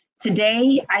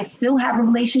 Today, I still have a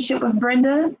relationship with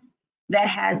Brenda that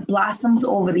has blossomed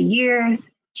over the years.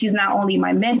 She's not only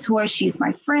my mentor, she's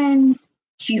my friend,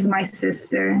 she's my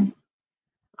sister.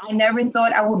 I never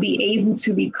thought I would be able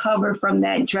to recover from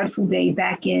that dreadful day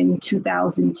back in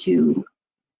 2002.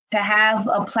 To have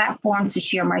a platform to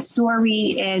share my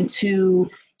story and to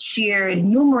share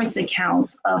numerous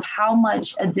accounts of how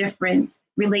much a difference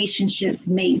relationships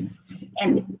makes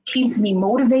and keeps me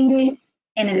motivated,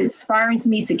 and it inspires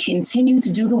me to continue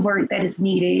to do the work that is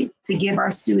needed to give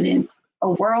our students a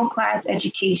world-class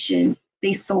education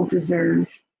they so deserve.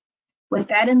 With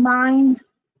that in mind,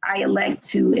 I elect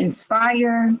to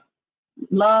inspire,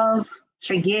 love,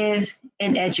 forgive,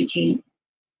 and educate.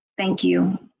 Thank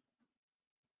you.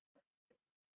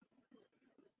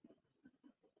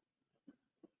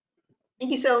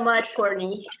 Thank you so much,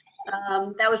 Courtney.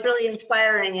 That was really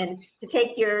inspiring, and to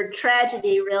take your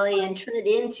tragedy really and turn it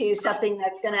into something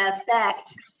that's going to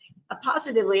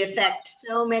positively affect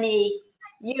so many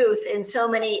youth and so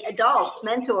many adults,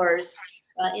 mentors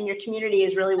in your community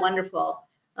is really wonderful.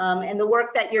 And the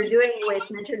work that you're doing with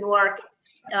Mentor Newark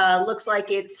looks like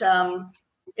it's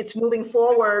moving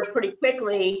forward pretty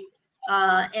quickly.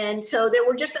 And so there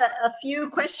were just a few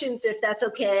questions, if that's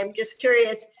okay. I'm just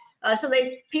curious. So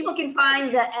people can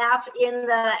find the app in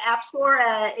the App Store,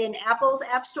 in Apple's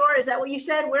App Store. Is that what you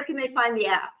said? Where can they find the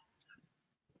app?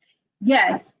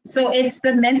 Yes, so it's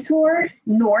the Mentor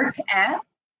Newark app,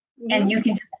 and you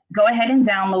can just go ahead and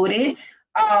download it.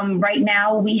 Right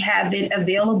now, we have it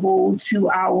available to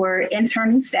our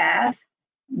internal staff.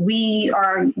 We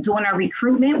are doing our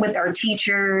recruitment with our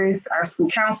teachers, our school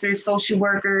counselors, social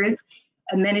workers,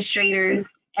 administrators,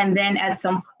 and then at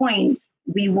some point,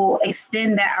 we will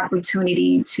extend that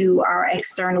opportunity to our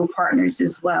external partners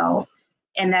as well.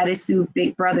 And that is through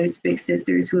Big Brothers, Big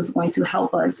Sisters, who's going to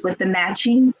help us with the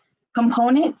matching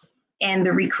component and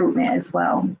the recruitment as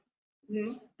well.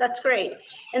 That's great.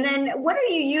 And then what are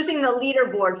you using the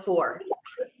leaderboard for?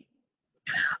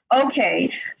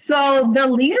 Okay, so the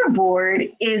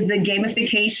leaderboard is the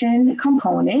gamification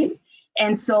component.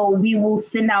 And so we will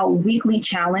send out weekly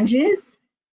challenges.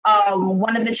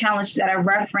 One of the challenges that I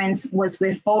referenced was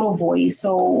with Photo Voice.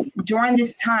 So during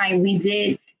this time, we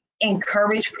did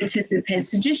encourage participants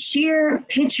to just share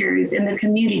pictures in the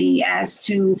community as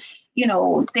to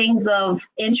things of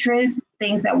interest,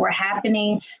 things that were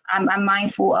happening. I'm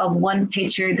mindful of one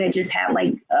picture that just had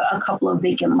like a couple of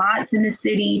vacant lots in the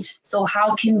city. So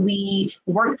how can we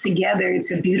work together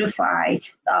to beautify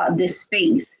this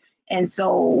space? And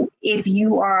so if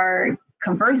you are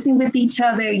conversing with each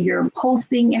other, you're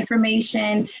posting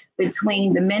information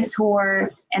between the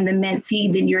mentor and the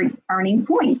mentee, then you're earning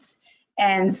points.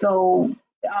 And so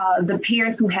the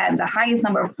peers who had the highest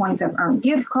number of points have earned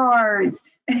gift cards,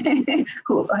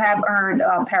 who have earned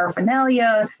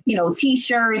paraphernalia,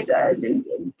 t-shirts,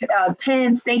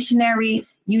 pens, stationery,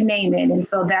 you name it. And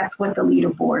so that's what the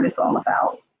leaderboard is all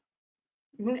about.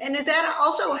 And is that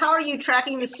also, how are you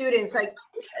tracking the students? Like,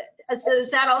 so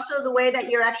is that also the way that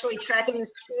you're actually tracking the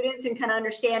students and kind of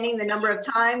understanding the number of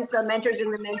times the mentors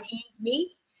and the mentees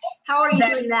meet? How are you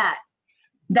doing that?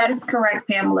 That is correct,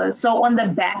 Pamela. So on the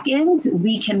back end,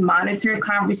 we can monitor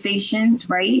conversations,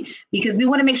 right? Because we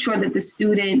want to make sure that the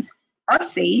students are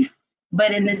safe,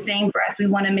 but in the same breath, we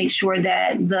want to make sure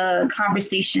that the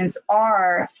conversations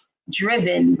are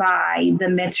driven by the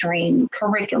mentoring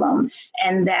curriculum,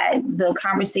 and that the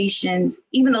conversations,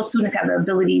 even though students have the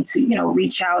ability to,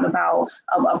 reach out about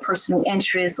a personal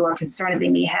interest or a concern that they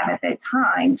may have at that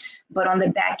time, but on the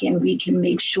back end, we can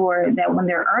make sure that when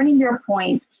they're earning their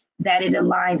points, that it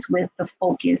aligns with the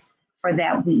focus for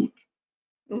that week.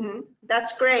 Mm-hmm.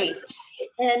 That's great.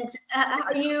 And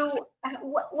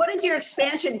what is your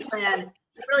expansion plan?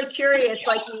 I'm really curious,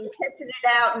 like you tested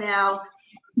it out now.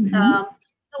 Mm-hmm.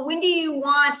 When do you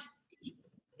want,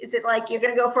 is it like you're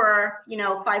going to go for,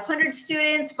 500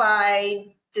 students by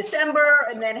December?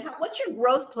 And then what's your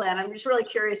growth plan? I'm just really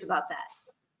curious about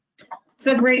that. It's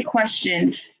a great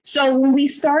question. So when we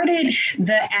started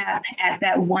the app at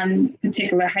that one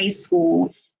particular high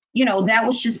school, that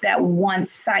was just that one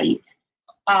site.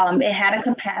 It had a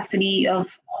capacity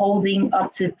of holding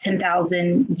up to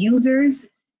 10,000 users.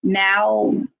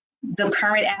 Now, the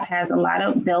current app has a lot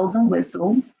of bells and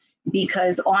whistles,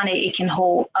 because on it can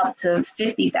hold up to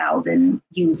 50,000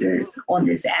 users on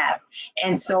this app.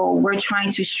 And so we're trying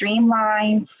to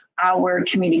streamline our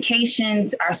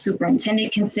communications. Our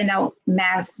superintendent can send out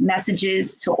mass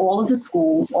messages to all of the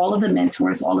schools, all of the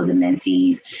mentors, all of the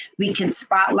mentees. We can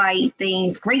spotlight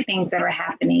great things that are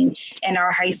happening in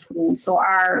our high schools. So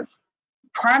our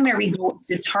primary goal is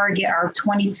to target our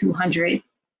 2,200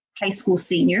 high school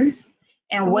seniors.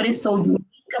 And what is so unique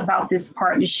about this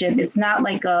partnership, it's not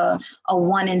like a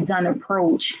one and done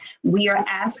approach. We are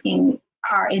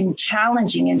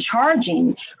challenging and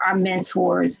charging our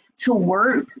mentors to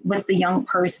work with the young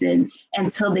person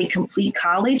until they complete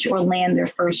college or land their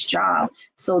first job.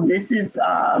 So this is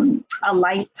a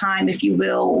lifetime, if you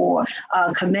will, or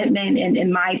a commitment. And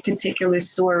in my particular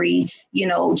story,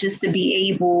 just to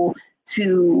be able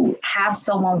to have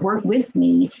someone work with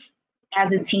me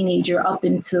as a teenager up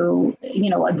into,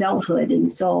 adulthood. And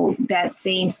so that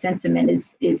same sentiment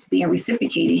it's being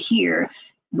reciprocated here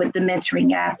with the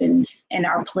mentoring app and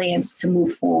our plans to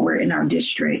move forward in our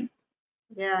district.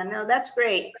 Yeah, no, that's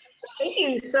great. Thank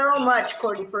you so much,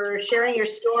 Courtney, for sharing your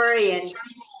story and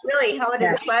really how it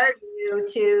inspired you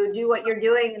to do what you're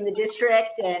doing in the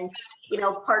district and,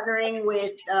 partnering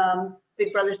with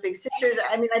Big Brothers Big Sisters.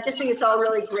 I mean, I just think it's all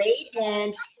really great,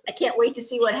 and I can't wait to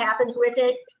see what happens with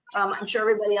it. I'm sure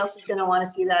everybody else is going to want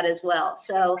to see that as well.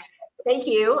 So thank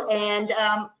you. And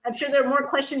I'm sure there are more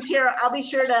questions here. I'll be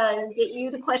sure to get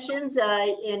you the questions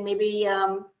and maybe,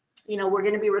 we're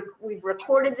going to be, we've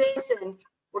recorded this and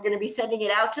we're going to be sending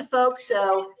it out to folks.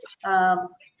 So,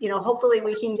 hopefully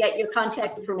we can get your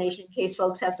contact information in case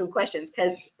folks have some questions,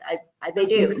 because they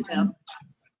do. So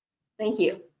thank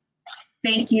you.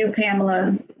 Thank you,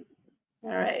 Pamela. All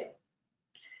right.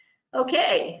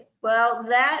 Okay. Well,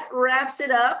 that wraps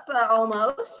it up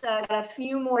almost. I got a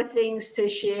few more things to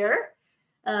share.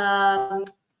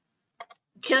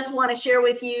 Just want to share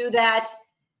with you that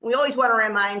we always want to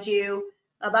remind you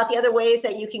about the other ways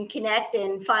that you can connect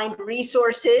and find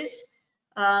resources.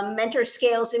 Mentor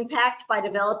scales impact by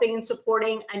developing and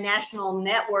supporting a national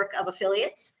network of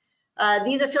affiliates.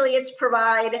 These affiliates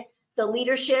provide the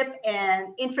leadership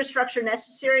and infrastructure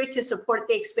necessary to support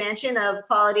the expansion of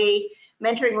quality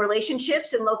mentoring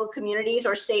relationships in local communities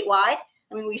or statewide.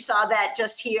 I mean, we saw that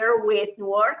just here with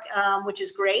Newark, which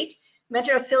is great.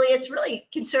 Mentor affiliates really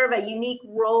can serve a unique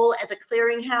role as a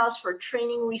clearinghouse for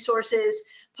training resources,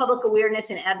 public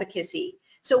awareness, and advocacy.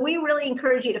 So we really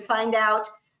encourage you to find out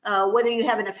whether you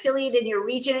have an affiliate in your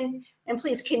region, and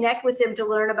please connect with them to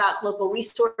learn about local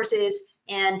resources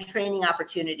and training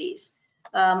opportunities.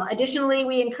 Additionally,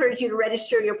 we encourage you to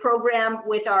register your program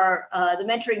with our the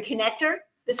Mentoring Connector.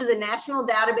 This is a national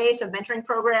database of mentoring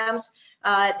programs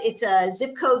It's a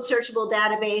zip code searchable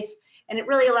database, and it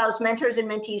really allows mentors and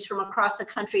mentees from across the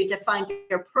country to find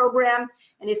your program,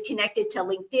 and is connected to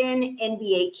LinkedIn,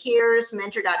 NBA Cares,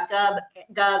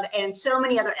 mentor.gov, and so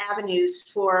many other avenues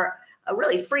for a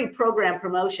really free program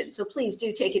promotion. So please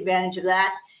do take advantage of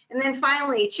that. And then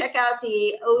finally, check out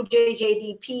the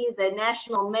OJJDP, the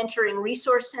National Mentoring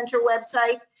Resource Center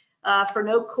website for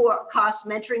no-cost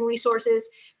mentoring resources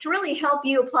to really help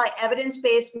you apply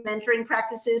evidence-based mentoring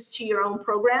practices to your own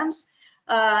programs.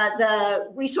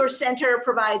 The Resource Center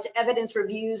provides evidence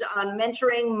reviews on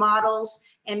mentoring models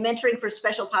and mentoring for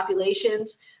special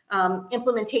populations,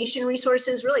 implementation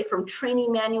resources, really from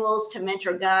training manuals to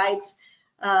mentor guides,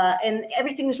 and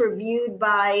everything is reviewed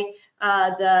by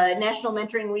the National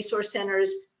Mentoring Resource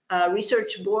Center's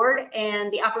research board,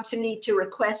 and the opportunity to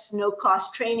request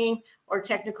no-cost training or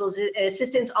technical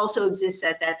assistance also exists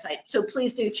at that site. So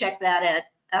please do check that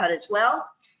out as well.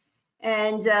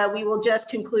 And we will just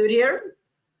conclude here.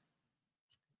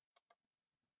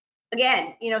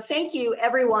 Again, thank you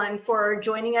everyone for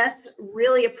joining us.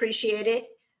 Really appreciate it.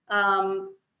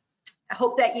 I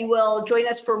hope that you will join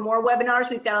us for more webinars.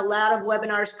 We've got a lot of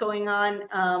webinars going on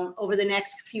over the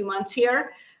next few months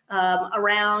here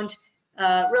around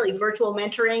really virtual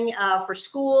mentoring for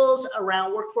schools,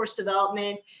 around workforce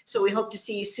development. So we hope to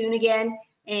see you soon again.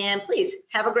 And please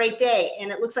have a great day.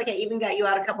 And it looks like I even got you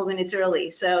out a couple minutes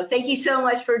early. So thank you so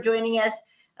much for joining us.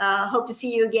 Hope to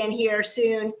see you again here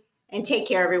soon. And take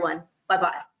care, everyone.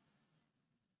 Bye-bye.